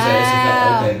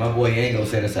 Wow. Okay, my boy Yango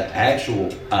said it's an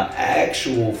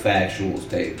actual factual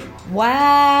statement.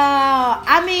 Wow.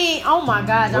 I mean, oh my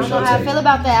gosh. I don't What's know your how I take? feel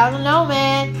about that. I don't know,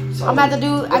 man. So, I'm about to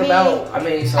do,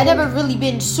 I never so- really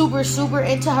been super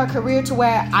into her career to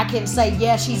where I can say,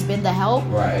 yeah, she's been the help.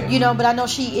 Right. You know, but I know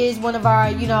she is one of our,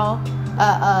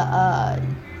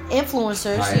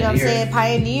 influencers, you know what I'm Pioneer. saying?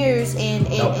 Pioneers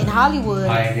in Hollywood.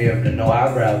 Pioneer of the no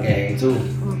eyebrow game too.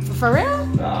 For real?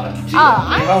 Her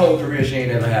I whole career she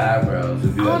ain't never had eyebrows.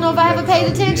 I don't know if I ever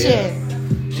paid attention.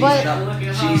 But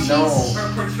She's known.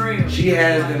 Her portrayal. She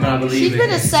has been, I believe, She's been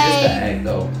in a Sister say- Act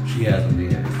though. She hasn't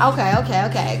been.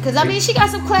 Okay. Because I mean, she got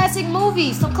some classic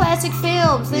movies, some classic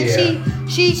films, and Yeah.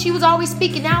 she was always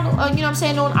speaking out, you know what I'm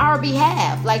saying, on our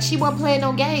behalf. Like she wasn't playing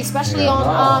no games, especially Yeah,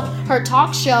 on no. her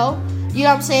talk show. You know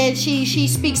what I'm saying? She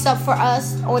speaks up for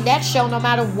us on that show, no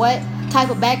matter what type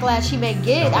of backlash she may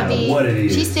get. No I matter mean, what it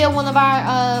is. she's still one of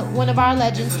our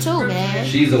legends too, man.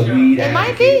 She's a weed. It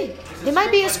might be. It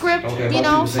might be a script, Okay, you most know,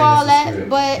 people for say all it's a that. script.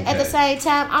 But at the Okay. same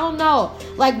time, I don't know.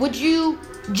 Like, would you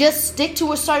just stick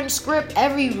to a certain script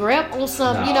every rep on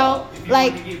some, you know,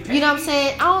 like, you know what I'm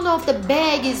saying? I don't know if the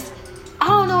bag is, I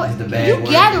don't know. Is the bag You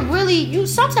worth gotta it? really,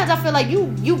 sometimes I feel like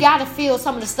you gotta feel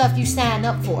some of the stuff you sign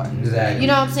up for. Exactly. You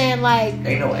know what I'm saying? Like,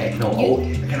 Ain't no.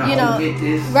 Can you I know, omit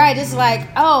this? right? It's like,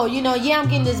 oh, yeah, I'm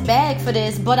getting this bag for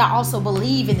this, but I also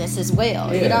believe in this as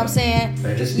well. You know what I'm saying?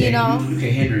 Man, just, You know? you can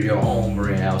hinder your own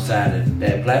brand outside of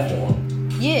that platform.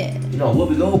 Yeah. You know,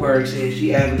 Whoopi Goldberg said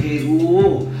she advocates woo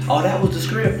woo. Oh, that was the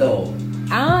script though.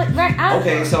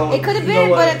 Okay, so it could have you know been,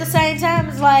 what? but at the same time,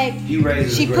 it's like He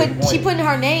raises a great point. she putting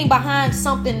her name behind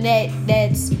something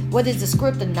that's whether it's the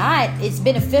script or not, it's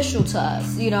beneficial to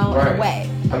us, you know, in Right. a way.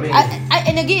 I mean-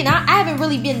 and again, I haven't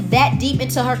really been that deep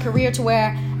into her career to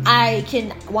where I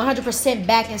can 100%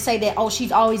 back and say that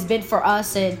she's always been for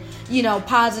us and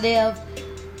positive.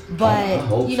 But I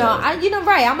hope so.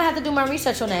 right, I'm gonna have to do my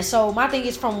research on that. So my thing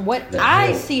is from what That's I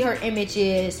dope. see her image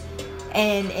is.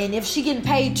 And if she getting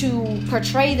paid to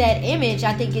portray that image,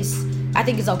 I think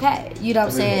it's okay. You know what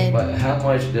I'm saying? But how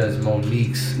much does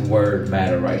Monique's word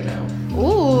matter right now?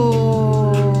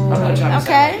 Ooh. I'm not trying to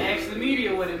okay. Ask the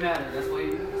media what it matters. That's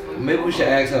what Maybe we should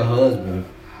ask her husband.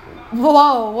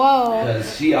 Whoa.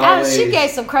 Because she always. She gave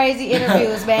some crazy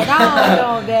interviews, man. I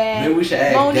don't know, man. Maybe we should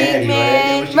ask Monique, Daddy,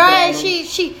 man. right? Right?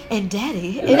 She and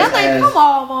Daddy. And I'm let's like, ask- come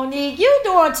on, Monique, you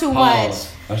doing too much.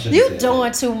 I shouldn't You say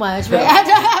doing too much, man.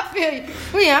 I feel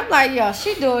you. Yeah, I'm like, yo,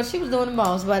 she was doing the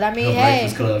most. But I mean, No hey.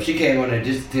 Breakfast Club. She came on there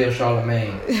just to tell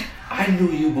Charlamagne, I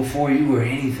knew you before you were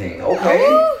anything. Okay.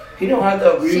 Ooh. He don't have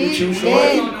to agree with you, shorty.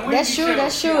 Yeah, that's true.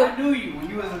 That's true. I knew you when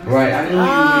you was an assistant. Right, I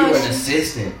knew you were an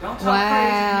assistant. Don't talk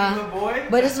crazy, little boy.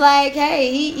 But it's like,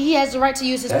 hey, he has the right to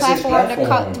use his That's his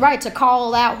platform to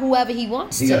call out whoever he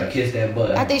wants He to. gotta kiss that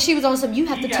butt. I think she was on some. You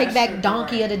have to take back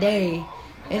Donkey of the Day.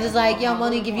 And it's like, Young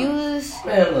Money give you this.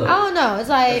 Man, look. I don't know. It's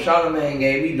like, If Charlamagne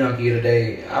gave me Donkey of the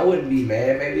Day, I wouldn't be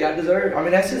mad. Maybe I deserve. I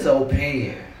mean, that's his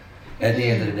opinion. At the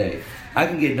end of the day, I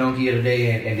can get Donkey of the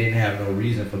Day and didn't have no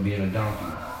reason for being a donkey.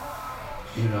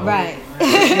 You know, right.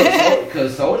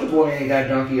 Because Soulja Boy ain't got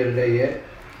Donkey of the Day yet.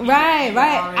 Right.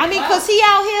 I mean, because he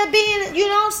out here being, you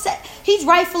know, he's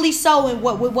rightfully so in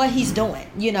what he's doing,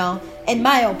 you know, in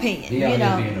my opinion. You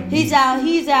know, he's out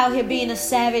here being a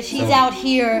savage. He's out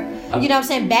here, you know what I'm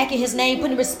saying, backing his name,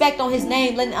 putting respect on his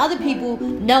name, letting other people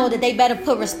know that they better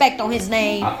put respect on his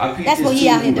name. That's what he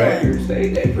out here doing.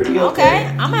 They pretty okay.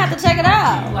 I'm going to have to check it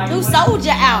out. New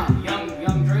Soulja out.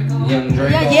 Young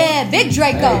Draco? Yeah, Big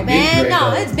Draco, hey, man. Big Draco.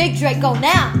 No, it's Big Draco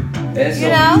now.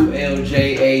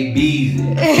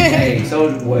 SOULJABZ. Hey,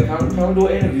 Soulja Boy, come do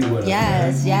an interview with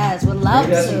us. Yes, would love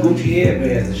got some to. Gucci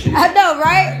headbands and shit. I know,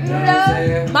 right? You know what I'm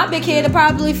saying? My big head will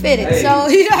probably fit it. Hey. So,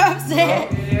 you know what I'm saying?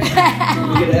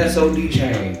 Look at the SOD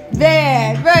chain.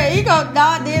 Man, right. He go,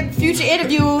 then future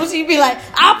interviews, he'd be like,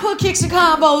 I'll put kicks and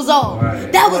combos on.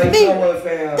 Right. That was Like, me.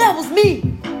 fam. That was me.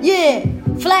 Yeah.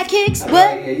 Flat kicks, I'm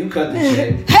what? like, yeah, you cut the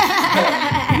check.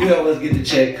 You help us get the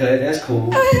check cut. That's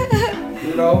cool.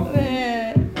 You know?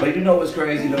 Man. But you know what's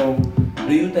crazy though?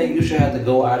 Do you think you should have to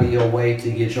go out of your way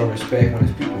to get your respect when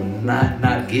it's people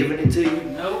not giving it to you?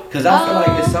 Nope. Because I feel like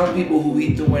there's some people who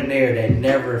he threw in there that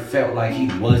never felt like he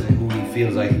wasn't who he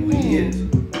feels like who he is.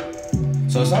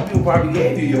 So some people probably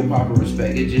gave you your proper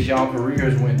respect. It's just y'all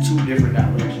careers went two different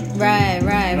directions. Right. You know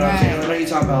what I'm saying? I know you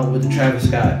talking about with the Travis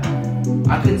Scott.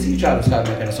 I couldn't see Travis Scott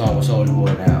making a song with Soulja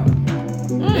Boy now.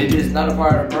 It's just not a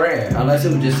part of the brand. Unless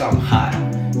it was just something hot.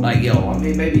 Like, yo, I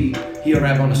mean, maybe he'll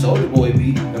rap on the Soulja Boy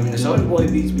beat. I mean, the Soulja Boy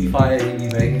beats be fire he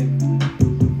be making.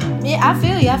 Yeah, I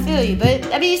feel you.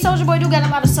 But, I mean, Soulja Boy do got a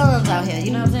lot of sons out here.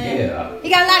 You know what I'm saying? Yeah. He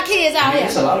got a lot of kids out here.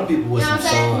 There's a lot of people with You know some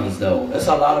what I'm saying? sons, though. There's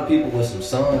a lot of people with some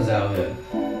sons out here.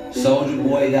 Soulja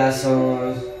Boy got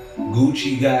sons.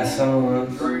 Gucci got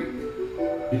sons. Drake.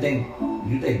 You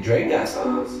think Drake got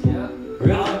sons? Yeah.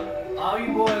 Really? All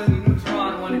you boys in New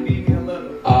Toronto want to beat me a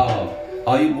little. Oh,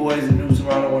 all you boys in New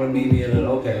Toronto want to beat me a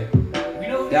little. Okay. You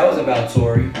know That was about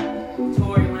Tory.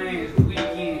 Tory Lanez, The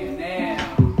Weeknd,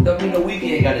 now. I mean, The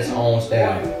Weeknd got his own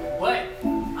style. But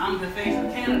I'm the face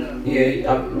of Canada.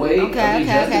 Yeah, wait. Okay.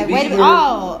 Justin Wait a minute. Bieber-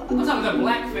 Oh. I'm talking about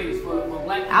blackface for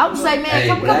black people. I would say, man, Hey,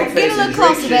 come blackface get a little and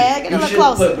closer, Drake man. Get a You little should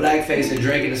closer. put blackface and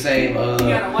Drake in the same got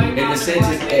a white in the mouth and sentence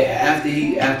blackface.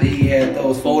 after he had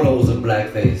those photos of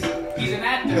blackface. He's an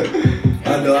actor.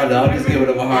 I know. I'm just giving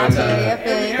him a hard I time.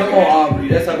 feel you. Come on, Aubrey.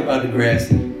 Let's talk about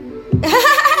Degrassi.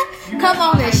 Come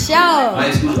on the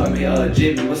show.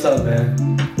 Jimmy, what's up, man?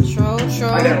 True.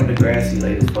 I got on Degrassi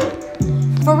late as fuck.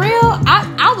 For real,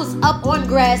 I was up on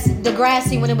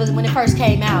Degrassi when it first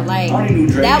came out. Like I only knew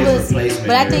Drake that as was, replacement,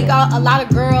 but I think girl. a lot of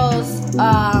girls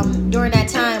during that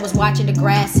time was watching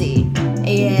Degrassi,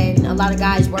 and a lot of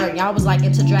guys were. Y'all was like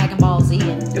into Dragon Ball Z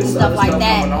and It was stuff other like stuff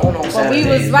that. going on But we was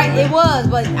Saturdays, right. man. It was,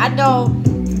 but I know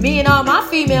me and all my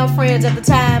female friends at the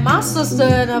time, my sister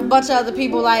and a bunch of other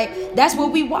people, like that's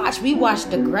what we watched. We watched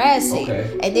Degrassi,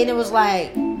 Okay. and then it was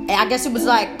like. I guess it was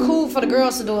like cool for the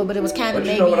girls to do it, but it was kind of But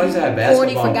you maybe know what? I used to have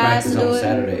 40 basketball for guys to practice do on it.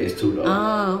 Saturdays too, though.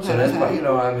 Oh, okay, So that's okay. why, you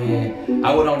know, I mean,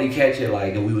 I would only catch it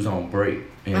like if we was on break.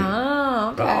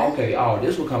 Oh, But, okay.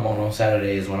 this will come on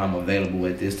Saturdays when I'm available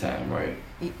at this time, right?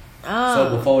 Oh.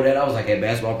 So before that, I was like at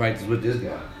basketball practice with this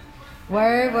guy.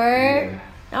 Word.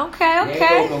 Yeah. Okay. He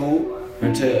ain't go cahoot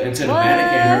until the What?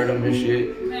 mannequin heard him and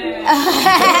shit.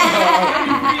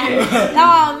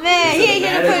 Oh man, he ain't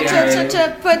here Mannequin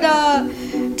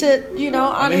to you know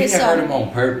I honor mean, he heard him himself.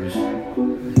 on purpose.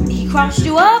 He crossed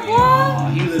you up, boy. Oh,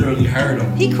 he literally heard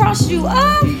him. He crossed you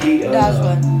up. He That's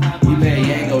what. He made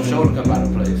Yango show to come out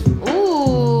of place.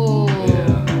 Ooh.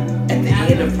 Yeah. At the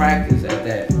end of practice, at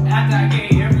that. After I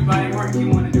gave everybody work, you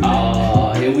want to do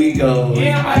Oh, here we go.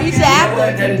 Yeah, He You said know after.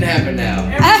 what? That didn't happen now.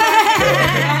 that.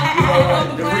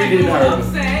 The read didn't hurt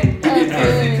him. It didn't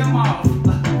hurt him. Come off.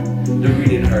 The read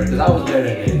didn't hurt because I was there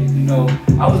that day. You know,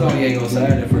 I was on Yango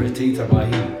side at first. He talking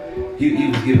about he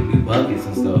was giving me buckets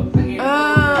and stuff.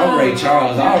 I'm Ray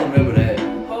Charles. I don't remember that.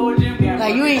 Whole gym got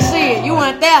Like you ain't see it. You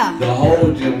weren't there. The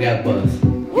whole gym got bust.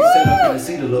 He sat up in the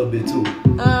seat a little bit too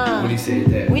when he said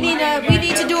that. We need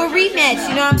to do a rematch.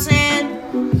 You know what I'm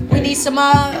saying? We need some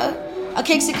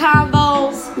kicks and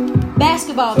combos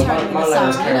basketball So tournament my or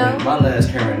something. You know? last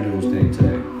current news thing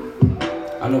today.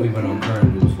 I know we've been on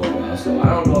current news for a while, So I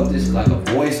don't know if this is like a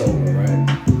voiceover, right?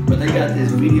 But they got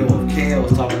this video of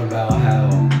Kels talking about how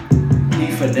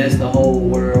he finessed the whole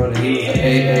world, and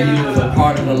he was a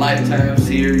part of the Lifetime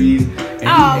series. And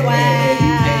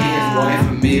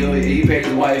he paid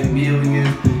his wife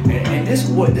millions. And this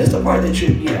the part that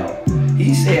tripped me out.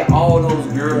 He said all those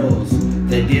girls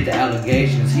that did the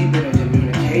allegations, he been in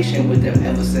communication with them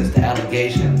ever since the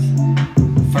allegations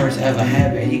first ever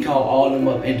happened. He called all them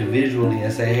up individually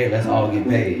and said, hey, let's all get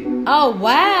paid. Oh,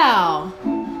 wow.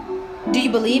 Do you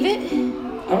believe it?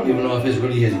 I don't even know if it's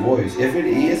really his voice. If it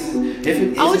is,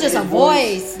 it's just a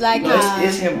voice. Like, no,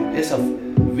 it's him. It's a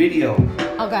video.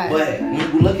 Okay. But when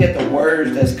you look at the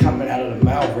words that's coming out of the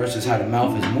mouth versus how the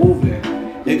mouth is moving,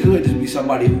 it could just be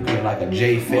somebody who can, like a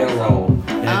Jay Farrow,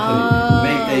 that could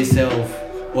make themselves.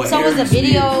 So was the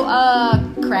video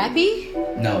crappy?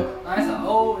 No. It's an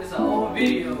old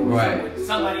video. Right. With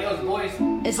somebody else's voice.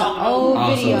 It's an old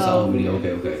video. It's an old video.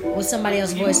 Okay. With somebody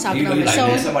else's voice talking over the like, show.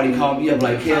 Man, somebody called me up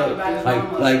like Kels,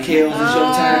 like Kels, it's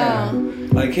your time.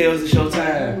 Like Kels, it's your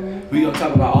time. We gonna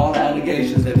talk about all the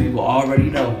allegations that people already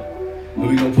know. And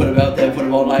we gonna put them out there, put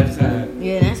them on Lifetime.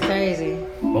 Yeah, that's crazy.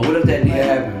 But what if that did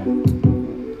happen?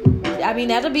 I mean,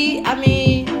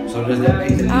 So does that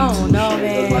make it? I don't know,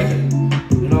 man. Like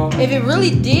you know? If it really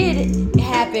did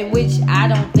happen, which I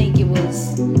don't think it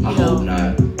was, I hope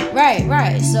not.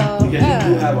 Right. So because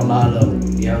you do have a lot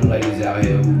of young ladies out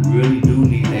here who really do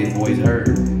need their voice heard.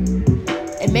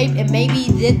 And maybe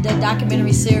the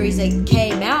documentary series that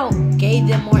came out gave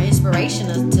them more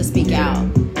inspiration to speak out.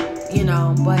 You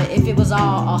know, but if it was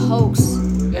all a hoax,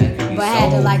 but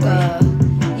had to like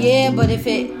but if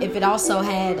it also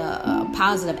had a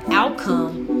positive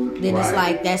outcome, then it's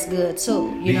like that's good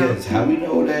too. You know, because how we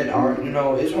know that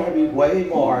it's going to be way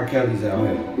more R. Kelly's out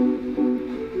here.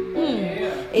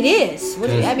 It is.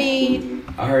 I mean,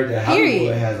 I heard that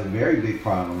Hollywood has a very big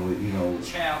problem with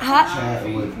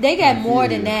they got more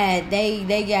than that.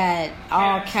 They got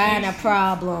all kind of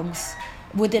problems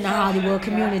within the Hollywood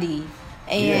community.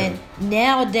 And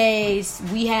nowadays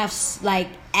we have like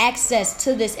access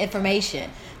to this information.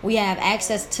 We have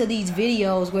access to these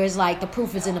videos where it's like the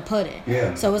proof is in the pudding.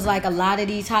 Yeah. So it's like a lot of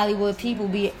these Hollywood people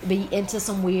be into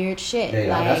some weird shit.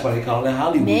 Yeah, like, that's why they call it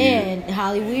Hollywood. Man,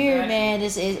 Hollywood, man,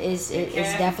 it's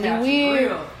definitely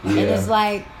weird. Yeah. And it's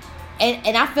like,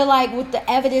 and I feel like with the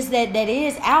evidence that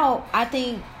is out, I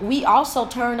think we also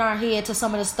turn our head to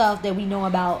some of the stuff that we know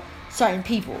about certain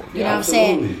people, you know what I'm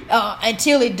saying?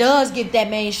 Until it does get that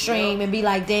mainstream and be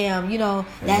like, damn,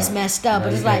 that's messed up.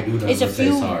 But it's like, it's a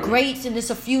few greats and it's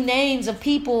a few names of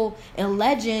people and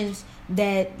legends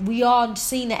that we all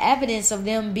seen the evidence of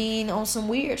them being on some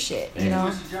weird shit, you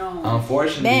know?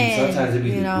 Unfortunately, sometimes it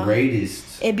be the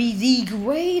greatest. It be the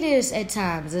greatest at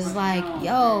times. It's like,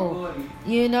 yo,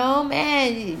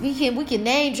 man, we can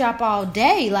name drop all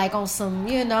day, like on some,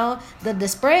 the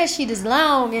spreadsheet is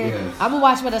long, and I'm gonna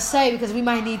watch what I say because we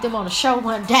might need them on the show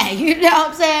one day. You know what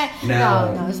I'm saying?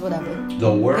 Now, no, it's whatever.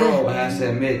 The world has to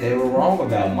admit they were wrong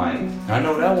about Mike. I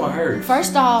know that one hurt.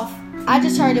 First off, I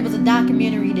just heard it was a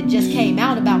documentary that just came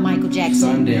out about Michael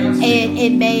Jackson. Sundance. And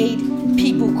it made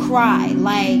people cry.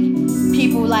 Like,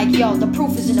 people like, yo, the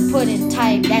proof is in the pudding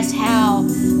type. That's how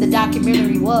the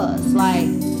documentary was. Like,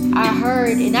 I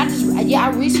heard, and I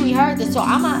recently heard this, so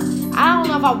I don't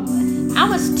know if I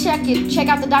must check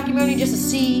out the documentary just to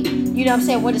see,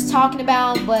 what it's talking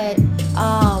about, but,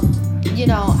 I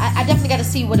definitely got to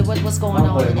see what's going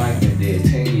on. My boy Mike been dead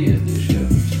 10 years this year.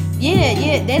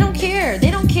 Yeah, they don't care.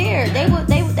 They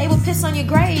would piss on your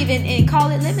grave and call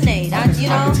it lemonade. I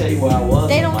can tell you where I was.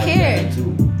 They don't care.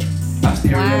 Too. I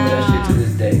still remember that shit to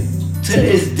this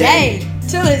day.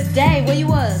 To this day. Where you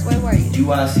was? Where were you?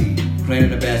 UIC, playing in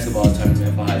the basketball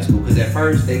tournament for high school. Because at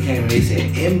first they came and they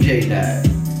said MJ died.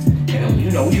 And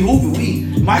we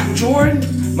hooping, Michael Jordan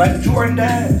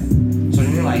died. So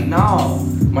then they're like, no,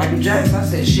 Michael Jackson. I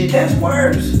said, shit, that's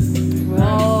worse.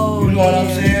 Whoa, you know what I'm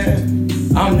saying?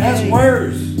 That's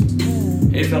worse.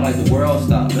 It felt like the world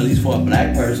stopped, at least for a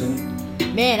black person.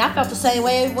 Man, I felt the same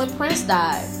way when Prince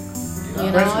died.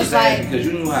 Prince was sad because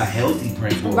you knew how healthy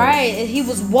Prince was. Right, he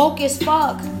was woke as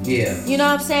fuck. Yeah. You know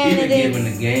what I'm saying? He been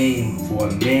giving the game for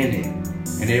a minute.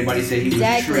 And everybody said he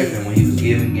was tripping when he was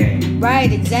giving game.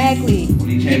 Right, exactly.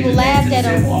 People laughed at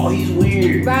him. Oh, he's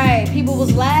weird. Right, people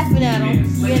was laughing at him,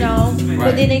 Right.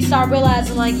 But then they start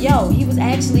realizing, like, yo, he was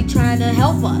actually trying to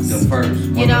help us. The first.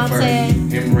 You know what I'm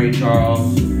saying? Him, Ray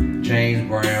Charles, James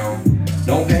Brown.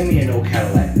 Don't pay me in no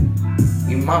Cadillac.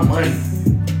 Give me my money.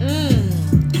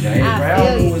 James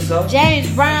Brown knew what's up. James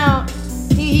Brown,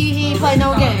 he ain't play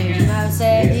no games. You know what I'm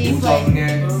saying? Who talking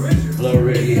game? Little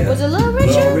Richard, yeah. Was it Little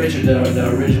Richard? Little Richard, the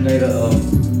originator of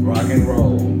Rock and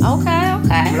roll.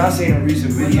 Okay. When I seen a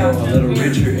recent video of Little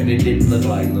Richard, and it didn't look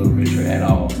like Little Richard at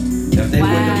all. If they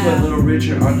wouldn't have put Little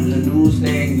Richard under the news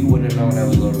thing, you wouldn't have known that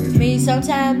was Little Richard. I mean,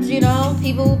 sometimes, you know,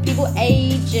 people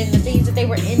age and the things that they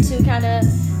were into kind of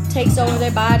takes over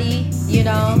their body, you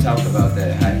know. He talked about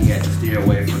that, how he had to steer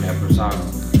away from that persona.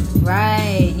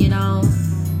 Right, you know.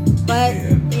 But,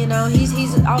 you know,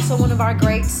 he's also one of our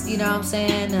greats, you know what I'm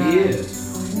saying? He is.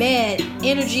 Man,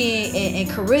 energy and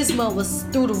charisma was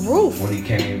through the roof. When he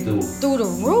came through. Through the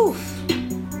roof.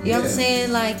 You know what I'm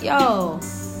saying? Like, yo,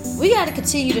 we got to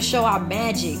continue to show our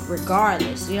magic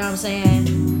regardless. You know what I'm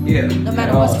saying? Yeah. No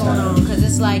matter what's going on. Because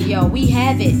it's like, yo, we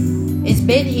have it. It's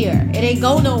been here. It ain't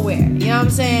go nowhere. You know what I'm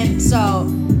saying? So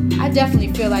I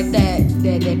definitely feel like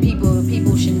that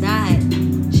people should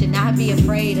not be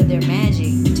afraid of their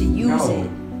magic to use it.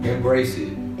 Embrace it.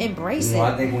 Embrace it.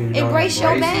 I think when you embrace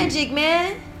your magic,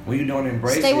 man. When you don't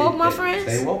embrace Stay woke, my friends.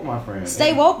 Stay woke, my friends.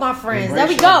 Stay woke, my friends. Embrace there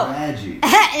we go. Magic.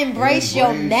 Embrace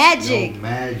your magic. Your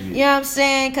magic. You know what I'm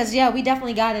saying? Because we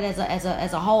definitely got it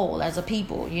as a whole, as a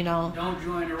people. You know. Don't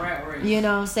join the rat race. You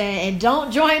know what I'm saying? And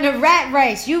don't join the rat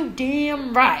race. You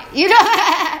damn right. You know.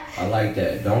 I like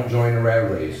that. Don't join the rat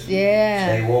race. Yeah.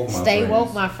 Stay woke, my friends. Stay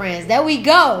woke, my friends. There we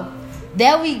go.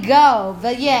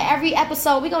 But yeah, every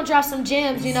episode we gonna drop some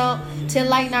gems, you know, to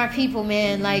enlighten our people,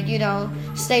 man. Like, you know,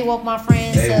 stay woke, my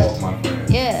friends. Stay woke, my friends.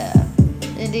 Yeah,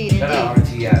 indeed. Shout out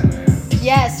RTI, man.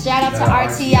 Yes, shout out to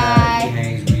RTI.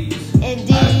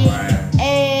 Indeed.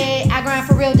 Hey,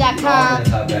 iGrindForReal.com.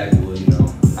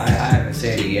 I haven't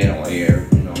said it yet on air,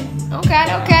 you know.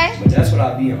 Okay. But that's what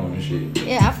I be on and shit.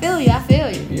 Yeah, I feel you.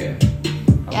 Yeah.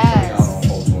 Yes. Y'all on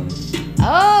 420.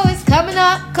 Oh, it's coming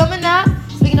up.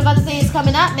 Speaking of other things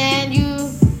coming up, man,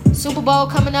 Super Bowl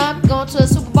coming up, going to a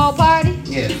Super Bowl party?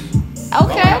 Yes.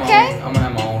 Okay. I'm gonna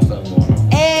have my own stuff going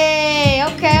on. Hey,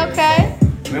 okay.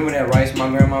 Remember that rice my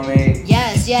grandma made?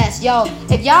 Yes. Yo,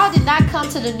 if y'all did not come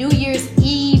to the New Year's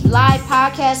Eve live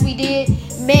podcast we did,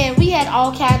 man, we had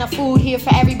all kind of food here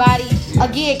for everybody. Yeah.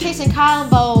 Again, Kicks and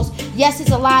Combos. Yes,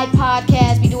 it's a live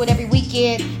podcast. We do it every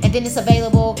weekend, and then it's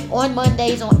available on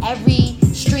Mondays on every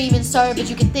streaming service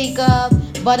you can think of.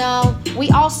 But we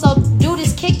also do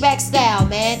this kickback style,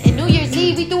 man. And New Year's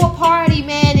Eve, we threw a party,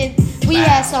 man, and we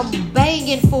had some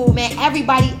banging food, man.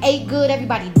 Everybody ate good.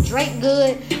 Everybody drank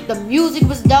good. The music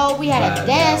was dope. We had a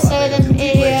dancer in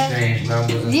here.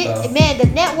 Yeah, man, the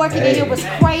networking in here was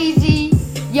crazy.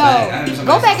 Yo,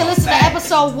 go back and listen to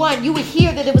episode 1. You would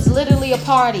hear that it was literally a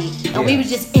party, and we was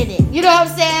just in it. You know what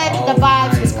I'm saying? The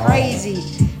vibes was crazy.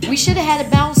 We should have had a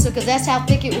bouncer because that's how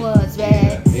thick it was,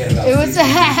 man. It was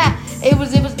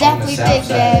definitely thick,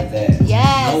 man.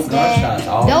 Yes, man.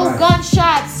 No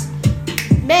gunshots.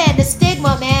 Man, the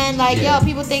stigma, man. Like, yo,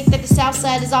 people think that the South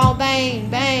Side is all bang,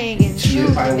 and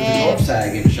shooting, man. The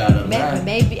side getting shot up.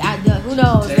 Maybe, who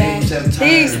knows, man.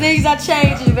 These things are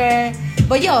changing, man.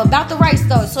 But yo, about the rice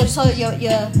though. So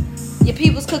your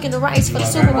people's cooking the rice for the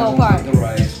Super Bowl party. The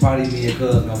rice. Probably me and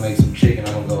cuz gonna make some chicken.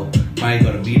 Might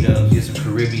go to B-Dubs, get some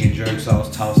Caribbean jerk sauce,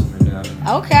 toss them in there.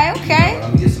 Okay. I'm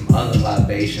gonna get some other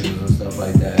libations and stuff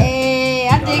like that. Hey,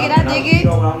 I dig it. You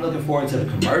know what? I'm looking forward to the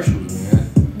commercials, man.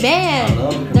 Man,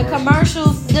 the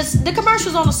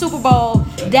commercials on the Super Bowl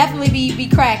definitely be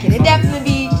cracking. It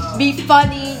definitely be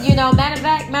funny, you know. Matter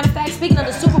of fact, speaking of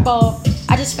the Super Bowl,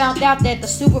 I just found out that the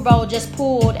Super Bowl just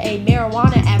pulled a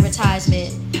marijuana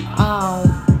advertisement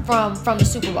from the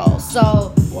Super Bowl.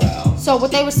 So wow. So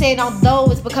what they were saying, although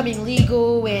it's becoming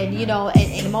legal and you know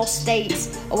in most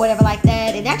states or whatever like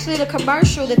that, and actually the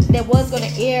commercial that was going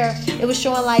to air, it was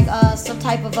showing like some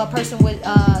type of a person with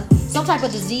some type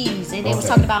of disease, and they was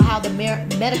talking about how the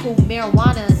medical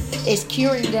marijuana is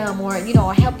curing them or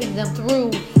or helping them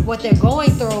through what they're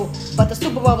going through. But the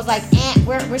Super Bowl was like,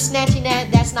 we're snatching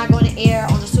that. That's not going to air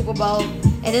on the Super Bowl.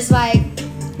 And it's like,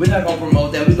 we're not gonna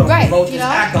promote that. We're gonna promote this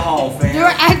alcohol, fam.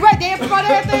 Right, they promote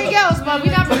everything else, but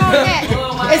we're not promoting that.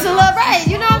 It's a little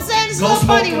you know what I'm saying? It's a little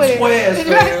funny with it.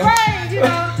 Right, you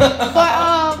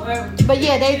know. But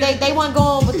yeah, they weren't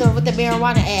going with the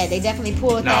marijuana ad. They definitely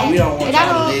pulled that. No, we don't want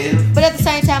y'all to live. But at the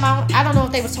same time, I don't know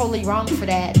if they was totally wrong for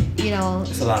that. You know,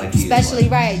 it's a lot of kids. Especially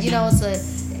right, you know,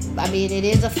 it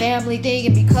is a family thing,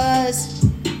 and because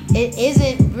it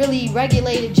isn't really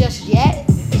regulated just yet.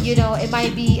 You know, it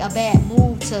might be a bad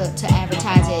move to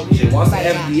advertise it right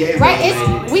now.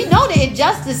 Right? We know the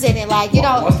injustice in it. Like, you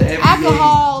know,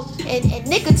 alcohol and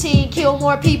nicotine kill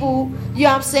more people, you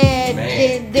know what I'm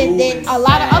saying, than a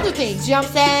lot of other things. You know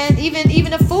what I'm saying?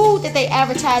 Even the food that they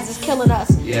advertise is killing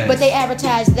us. Yes. But they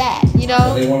advertise that, you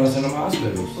know? They want us in them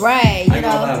hospitals. Right, you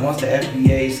know. Once the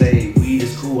FDA say weed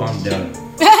is cool, I'm done.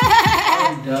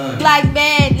 I'm done. Like,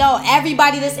 man, no,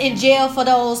 everybody that's in jail for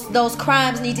those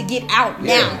crimes need to get out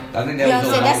now. I think that you know what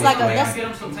I'm saying? That's like Get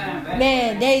them some time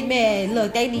back.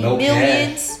 look, they need No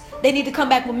millions. cash. They need to come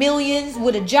back with millions,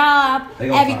 with a job,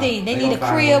 everything. They need a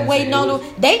crib waiting on them.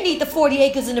 They need the 40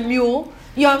 acres and a mule.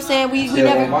 You know what I'm saying? We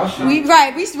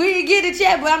didn't get it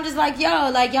yet, but I'm just like, yo,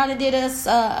 like y'all done did us,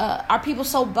 our people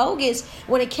so bogus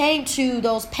when it came to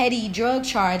those petty drug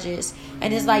charges,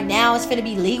 and it's like now it's finna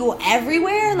be legal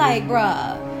everywhere, like,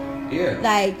 bruh. Yeah.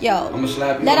 Like, yo, I'ma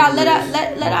slap you let on the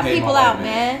our wrist. people out,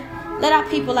 man. Let our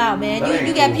people out, man.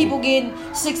 You got people getting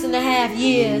 6.5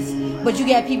 years, but you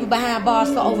got people behind bars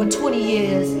for over 20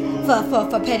 years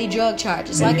for petty drug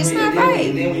charges. Like, it's not right.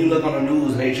 And then when you look on the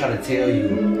news and they try to tell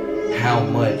you how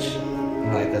much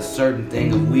like a certain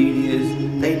thing of weed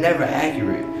is, they never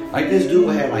accurate. Like, this dude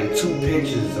had like 2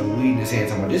 pinches of weed in his hand.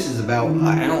 Talking about this is about an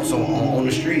ounce on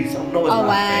the streets. No, it's not.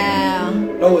 Wow.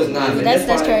 No, it's not.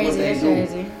 That's crazy. That's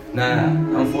crazy. Nah,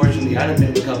 unfortunately, I done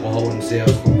been in a couple holding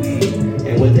cells for weed,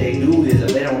 and what they do is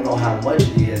if they don't know how much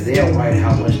it is, they'll write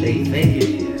how much they think it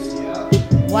is.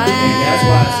 Wow. And that's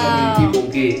why so many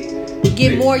people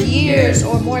get more years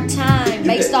or more time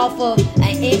based off of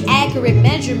an inaccurate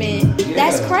measurement. Yeah.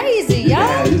 That's crazy,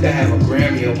 yo. You can have a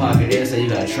gram in your pocket and say you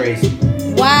got Tracy.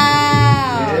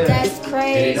 Wow, Yeah. that's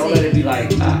crazy. And they don't let it be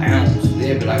like an ounce.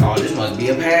 They'll be like, oh, this must be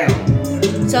a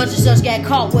pound. Such and such got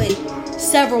caught with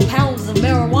several pounds of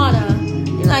marijuana.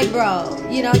 You're like, bro,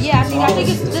 you know, yeah. I think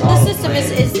the system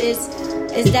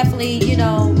is definitely, you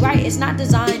know, right. It's not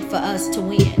designed for us to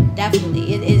win.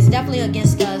 Definitely, it is definitely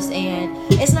against us, and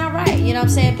it's not right. You know what I'm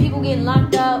saying? People getting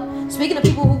locked up. Speaking of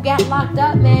people who got locked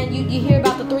up, man, you hear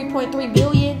about the $3.3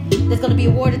 billion that's going to be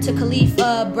awarded to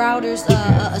Khalif Browder's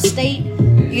estate.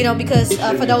 You know, because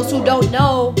for those who don't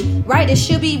know, right, it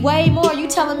should be way more. You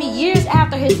telling me years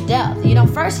after his death? You know,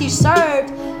 first he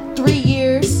served 3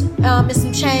 years and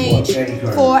some change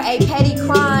for a petty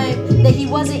crime that he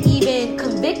wasn't even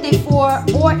convicted for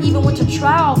or even went to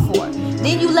trial for.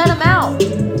 Then you let him out.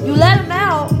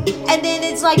 And then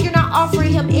it's like you're not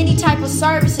offering him any type of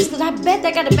services, because I bet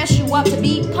that got to mess you up to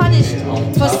be punished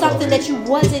for something that you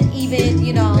wasn't even,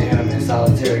 you know. They have him in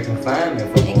solitary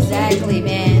confinement. Exactly,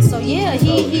 man. So yeah,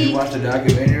 Did you watch the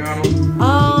documentary on him?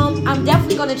 I'm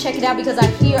definitely gonna check it out, because I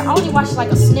only watched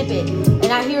like a snippet, and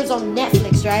I hear it's on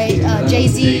Netflix, right?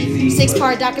 Jay-Z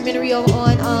 6-part documentary on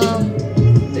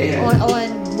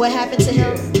what happened to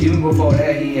him. Even before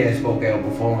that, he had spoke out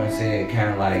before and said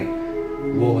kind of like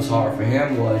what was hard for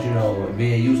him was, you know,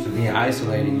 being used to being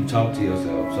isolated, you talk to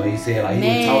yourself. So he said like he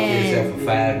would talk to himself for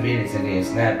 5 minutes and then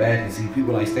snap back and see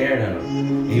people like staring at him.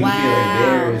 And he would feel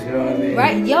embarrassed, you know what I mean?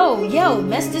 Right, yo,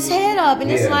 messed his head up.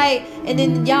 And it's like, and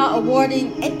then y'all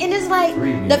awarding, and it's like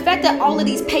the fact that all of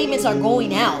these payments are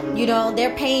going out, you know,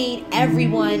 they're paying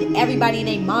everybody and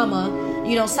their mama.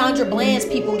 You know, Sandra Bland's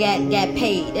people get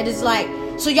paid. And it's like,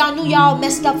 so y'all knew y'all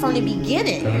messed up from the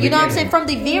beginning. You know what I'm saying? From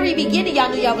the very beginning, y'all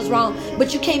knew y'all was wrong.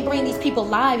 But you can't bring these people's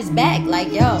lives back.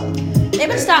 Like, yo, they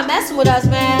better stop messing with us,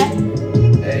 man.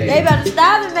 Hey, they better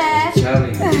stop it, man. I'm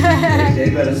telling you, they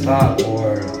better stop,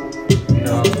 or, you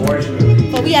know,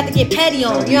 unfortunately. But we have to get petty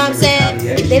on them, you know what I'm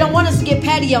saying? They don't want us to get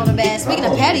petty on them, man. Speaking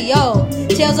of petty, yo,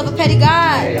 Tales of a Petty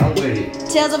God. Hey, I'm with it.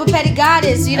 Tales of a Petty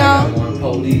Goddess, you know? I got one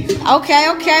police.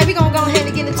 Okay, we gonna go ahead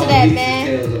and get into that, man.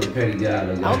 Tales of a Petty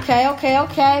Goddess.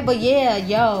 Okay. But yeah,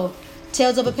 yo,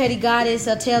 Tales of a Petty Goddess,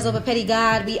 Tales of a Petty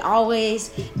God. We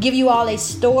always give you all a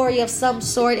story of some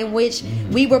sort in which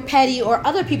we were petty or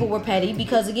other people were petty,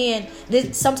 because again,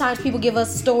 sometimes people give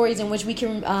us stories in which we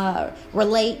can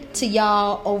relate to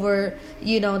y'all over,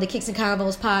 you know, the Kicks and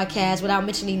Convos podcast without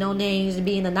mentioning no names and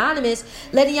being anonymous,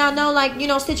 letting y'all know, like, you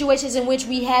know, situations in which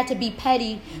we had to be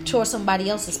petty towards somebody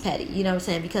else's petty, you know what I'm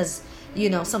saying? Because, you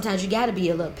know, sometimes you gotta be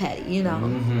a little petty, you know.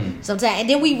 Sometimes, and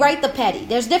then we rate the petty.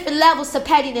 There's different levels to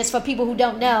pettiness for people who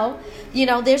don't know. You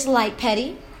know, there's light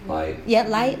petty. Light. Yeah,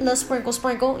 light, little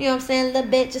sprinkle. You know what I'm saying? A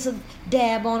little bit, just a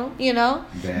dab on them. You know.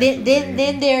 Then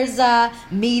there's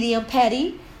medium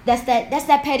petty. That's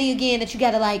that petty again that you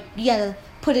gotta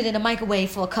put it in the microwave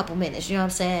for a couple minutes. You know what I'm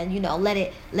saying? You know, let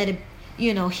it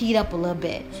you know, heat up a little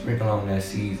bit. Sprinkle on that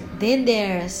season. Then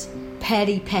there's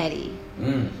petty.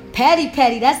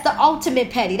 Petty, that's the ultimate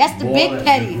petty. That's the big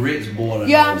petty. The grits boiling.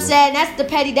 You know what I'm saying? That's the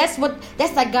petty. That's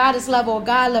like goddess level or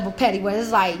God level petty, where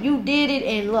it's like you did it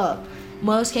and look,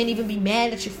 mugs can't even be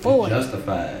mad at you for it.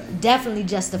 Justified. Definitely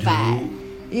justified.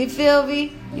 You feel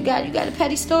me? You got a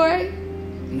petty story?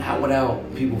 Not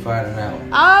without people finding out.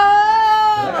 Oh.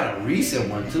 I got a recent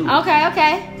one too.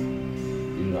 Okay.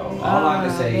 You know, all I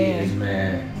can say is,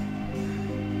 man,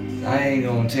 I ain't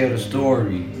gonna tell the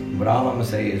story, but all I'm gonna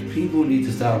say is people need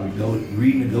to start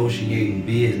renegotiating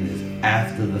business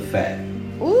after the fact.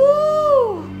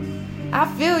 Ooh, I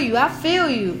feel you,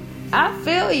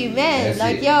 man. That's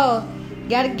like, it. yo,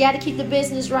 gotta keep the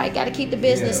business right. Gotta keep the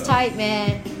business tight,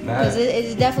 man. Because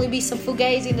it definitely be some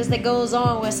fugaziness that goes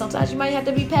on where sometimes you might have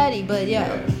to be petty. But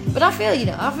yeah. But I feel you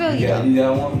though. Yeah, you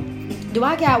got one? Do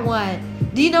I got one?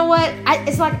 Do you know what?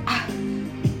 It's like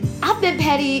I've been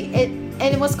petty.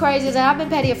 And what's crazy is that I've been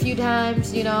petty a few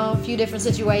times. You know, a few different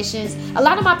situations. A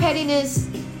lot of my pettiness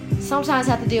sometimes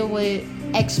have to deal with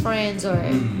ex-friends or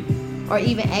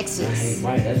even exes.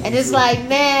 Right, and it's like,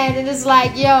 man, and it's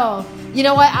like, yo, you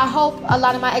know what? I hope a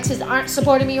lot of my exes aren't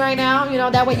supporting me right now. You know,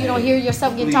 that way you don't hear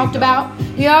yourself getting talked about.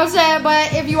 You know what I'm saying?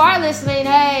 But if you are listening,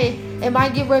 hey, it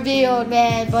might get revealed,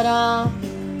 man. But I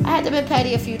had to be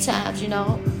petty a few times, you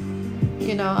know.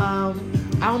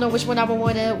 I don't know which one I would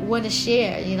want to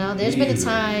share. You know, there's been a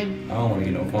time I don't want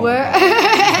to get no phone where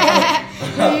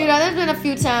you know, there's been a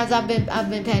few times I've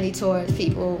been petty towards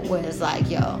people where it's like,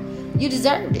 yo, you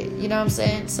deserved it. You know what I'm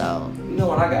saying? So You know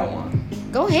what? I got one.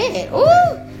 go ahead.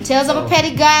 Ooh, Tales of a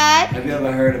Petty God. Have you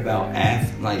ever heard about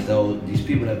these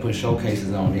people that put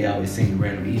showcases on? They always send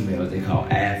random emails. They call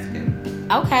asking.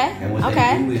 Okay. And what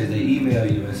they do is they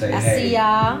email you and say, I hey, see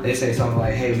y'all. They say something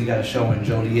like, hey, we got a show in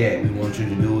Joliet. We want you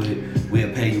to do it.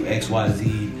 We'll pay you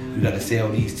XYZ. You got to sell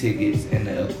these tickets. And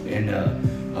the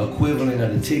equivalent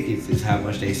of the tickets is how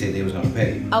much they said they was going to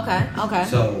pay you. Okay.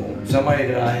 So somebody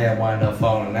that I had wound up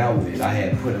falling out with, I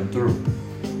had put him through.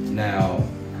 Now,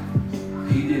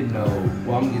 he didn't know.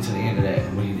 Well, I'm going to get to the end of that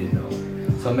when he didn't know.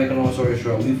 So making a long story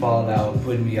short, we fall out,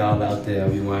 putting me all out there.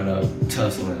 We wound up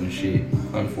tussling and shit,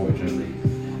 unfortunately.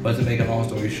 But to make a long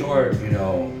story short, you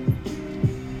know,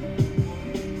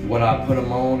 what I put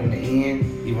him on in the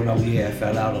end, even though we had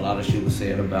fell out, a lot of shit was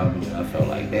said about me. I felt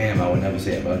like, damn, I would never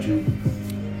say it about you.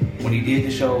 When he did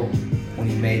the show, when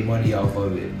he made money off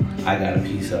of it, I got a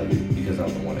piece of it because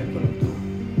I'm the one that put him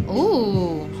through.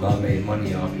 Ooh. So I made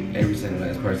money off it. Every single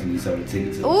last person he sold a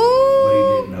ticket to. Ooh. But he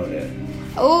didn't know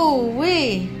that. Ooh,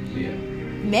 wee. Yeah.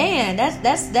 Man,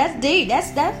 that's deep. That's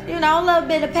you know, a little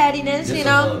bit of pettiness, Just you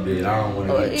know. a little bit. I don't want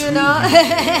to get You too know.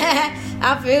 deep.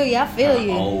 I feel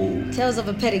you. Oh. Tales of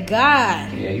a Petty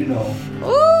God. Yeah, you know.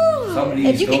 Ooh. Some of these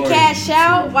If you can stories- cash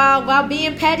out while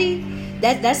being petty,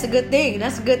 that's a good thing.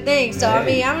 That's a good thing. So I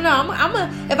mean, I don't know.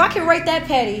 If I can rate that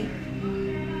petty,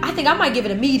 I think I might give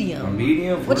it a medium. A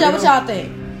medium? What y'all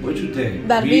think? What you think?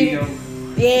 About medium?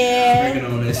 Yeah.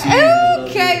 Drinking on that season.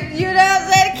 Okay, you know what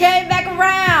I'm saying? It came back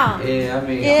around. Yeah, I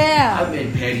mean, Yeah. I've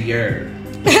been pettier.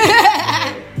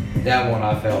 That one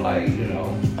I felt like, you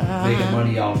know, making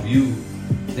money off you,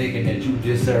 thinking that you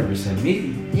disservicing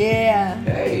me. Yeah.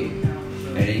 Hey,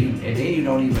 and then you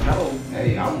don't even know.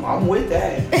 Hey, I'm with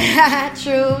that.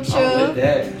 True. I'm with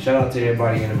that. Shout out to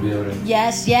everybody in the building.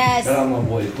 Yes. Shout out my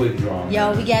boy Quick Draw.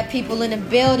 Yo, we got people in the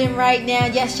building right now.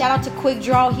 Yes, shout out to Quick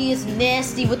Draw. He is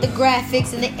nasty with the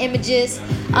graphics and the images.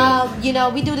 You know,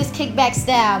 we do this kickback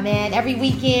style, man. Every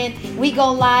weekend we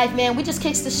go live, man. We just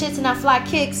kicks the shits and I fly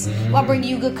kicks while bringing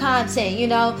you good content. You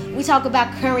know, we talk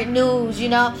about current news. You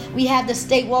know, we have the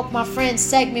Stay Woke My Friends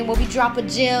segment where we drop a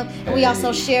gem and we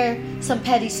also share some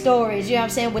petty stories. You know what I'm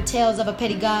saying? With Tales of a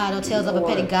Petty God or Tales of a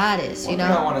Petty Goddess. You One thing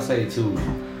I know. want to say too,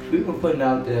 we've been putting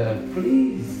out there.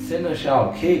 Please send us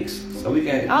y'all kicks so we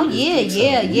can. Oh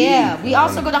yeah. We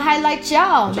also gonna highlight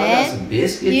y'all, Y'all man. got some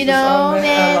biscuits You or know, something,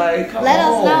 man. Like, come Let us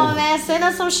on. know, man. Send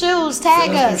us some shoes. Tag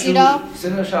Send us us, some you know. shoes.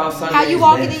 Send us y'all Sundays How you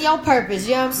walking best. in your purpose,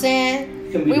 you know what I'm saying?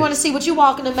 Can be We the- want to see what you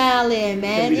walking the mile in, Can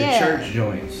man. be the Yeah. church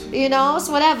joints. You know, it's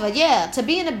whatever. Yeah. To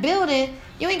be in the building,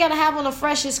 you ain't gotta have on the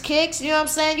freshest kicks, you know what I'm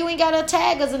saying? You ain't gotta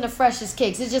tag us in the freshest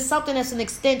kicks. It's just something that's an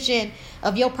extension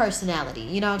of your personality.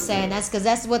 You know what I'm saying? That's because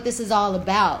that's what this is all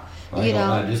about. I You ain't gonna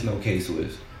know. lie, just no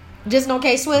K-Swiss. Just no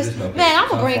K Swiss. Just no K-Swiss. Man, I'm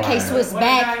gonna I'm bring fine. K Swiss What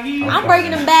back. about you? I'm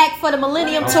bringing them back for the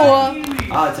Millennium Tour.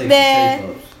 I'll take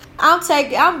Man.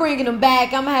 the I'm bringing them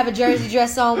back. I'm gonna have a jersey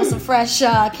dress on with some fresh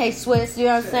K Swiss. You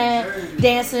know what I'm saying?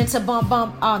 Dancing to bump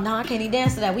bump. Oh no, I can't even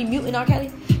dance to that. We muting R.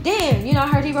 Kelly. Damn, you know I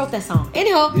heard he wrote that song.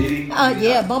 Anyhow, Did he?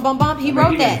 Yeah, bump bump bump. He I mean,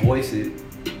 wrote he that. didn't voice it.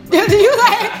 Do you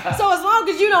like? So as long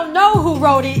as you don't know who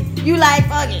wrote it, you like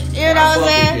fuck it. You know what I'm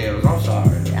saying? I'm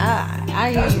sorry.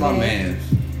 I hear That's you, my man. man.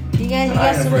 You got I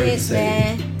ain't some afraid to hits,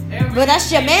 say it. man. But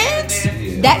that's your man's.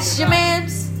 Yeah. That's your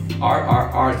man's.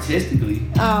 Artistically.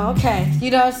 Oh, okay.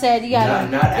 You know what I'm saying? You gotta,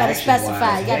 Not gotta action-wise.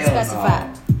 specify. You gotta Hell specify.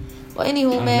 no. Well,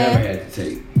 anywho, I've man. never had to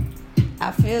take.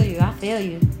 I feel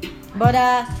you. But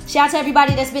shout out to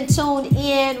everybody that's been tuned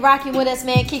in, rocking with us,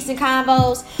 man. Kicks and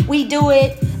Convos. We do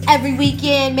it Every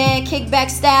weekend, man, kickback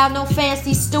style, no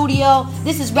fancy studio.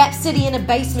 This is Rap City in the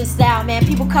basement style, man.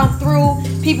 People come through,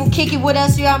 people kick it with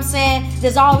us, you know what I'm saying?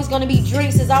 There's always gonna be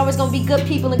drinks, there's always gonna be good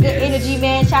people and good energy,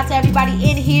 man. Shout out to everybody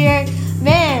in here.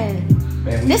 Man,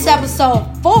 this episode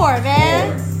 4,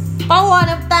 man. 4 of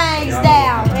them things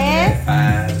down, man.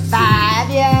 5,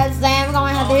 yeah, Sam. We're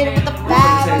gonna have to hit it with the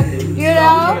 5, you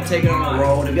know? We're gonna take it on the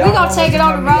road. We're gonna take it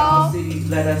on the road. Cities,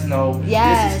 let us know.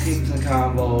 Yes. This is Kicks and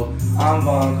Convo. I'm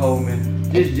Von Coleman.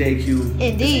 This is JQ.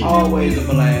 Indeed. It's always a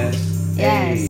blast. Yes. Hey.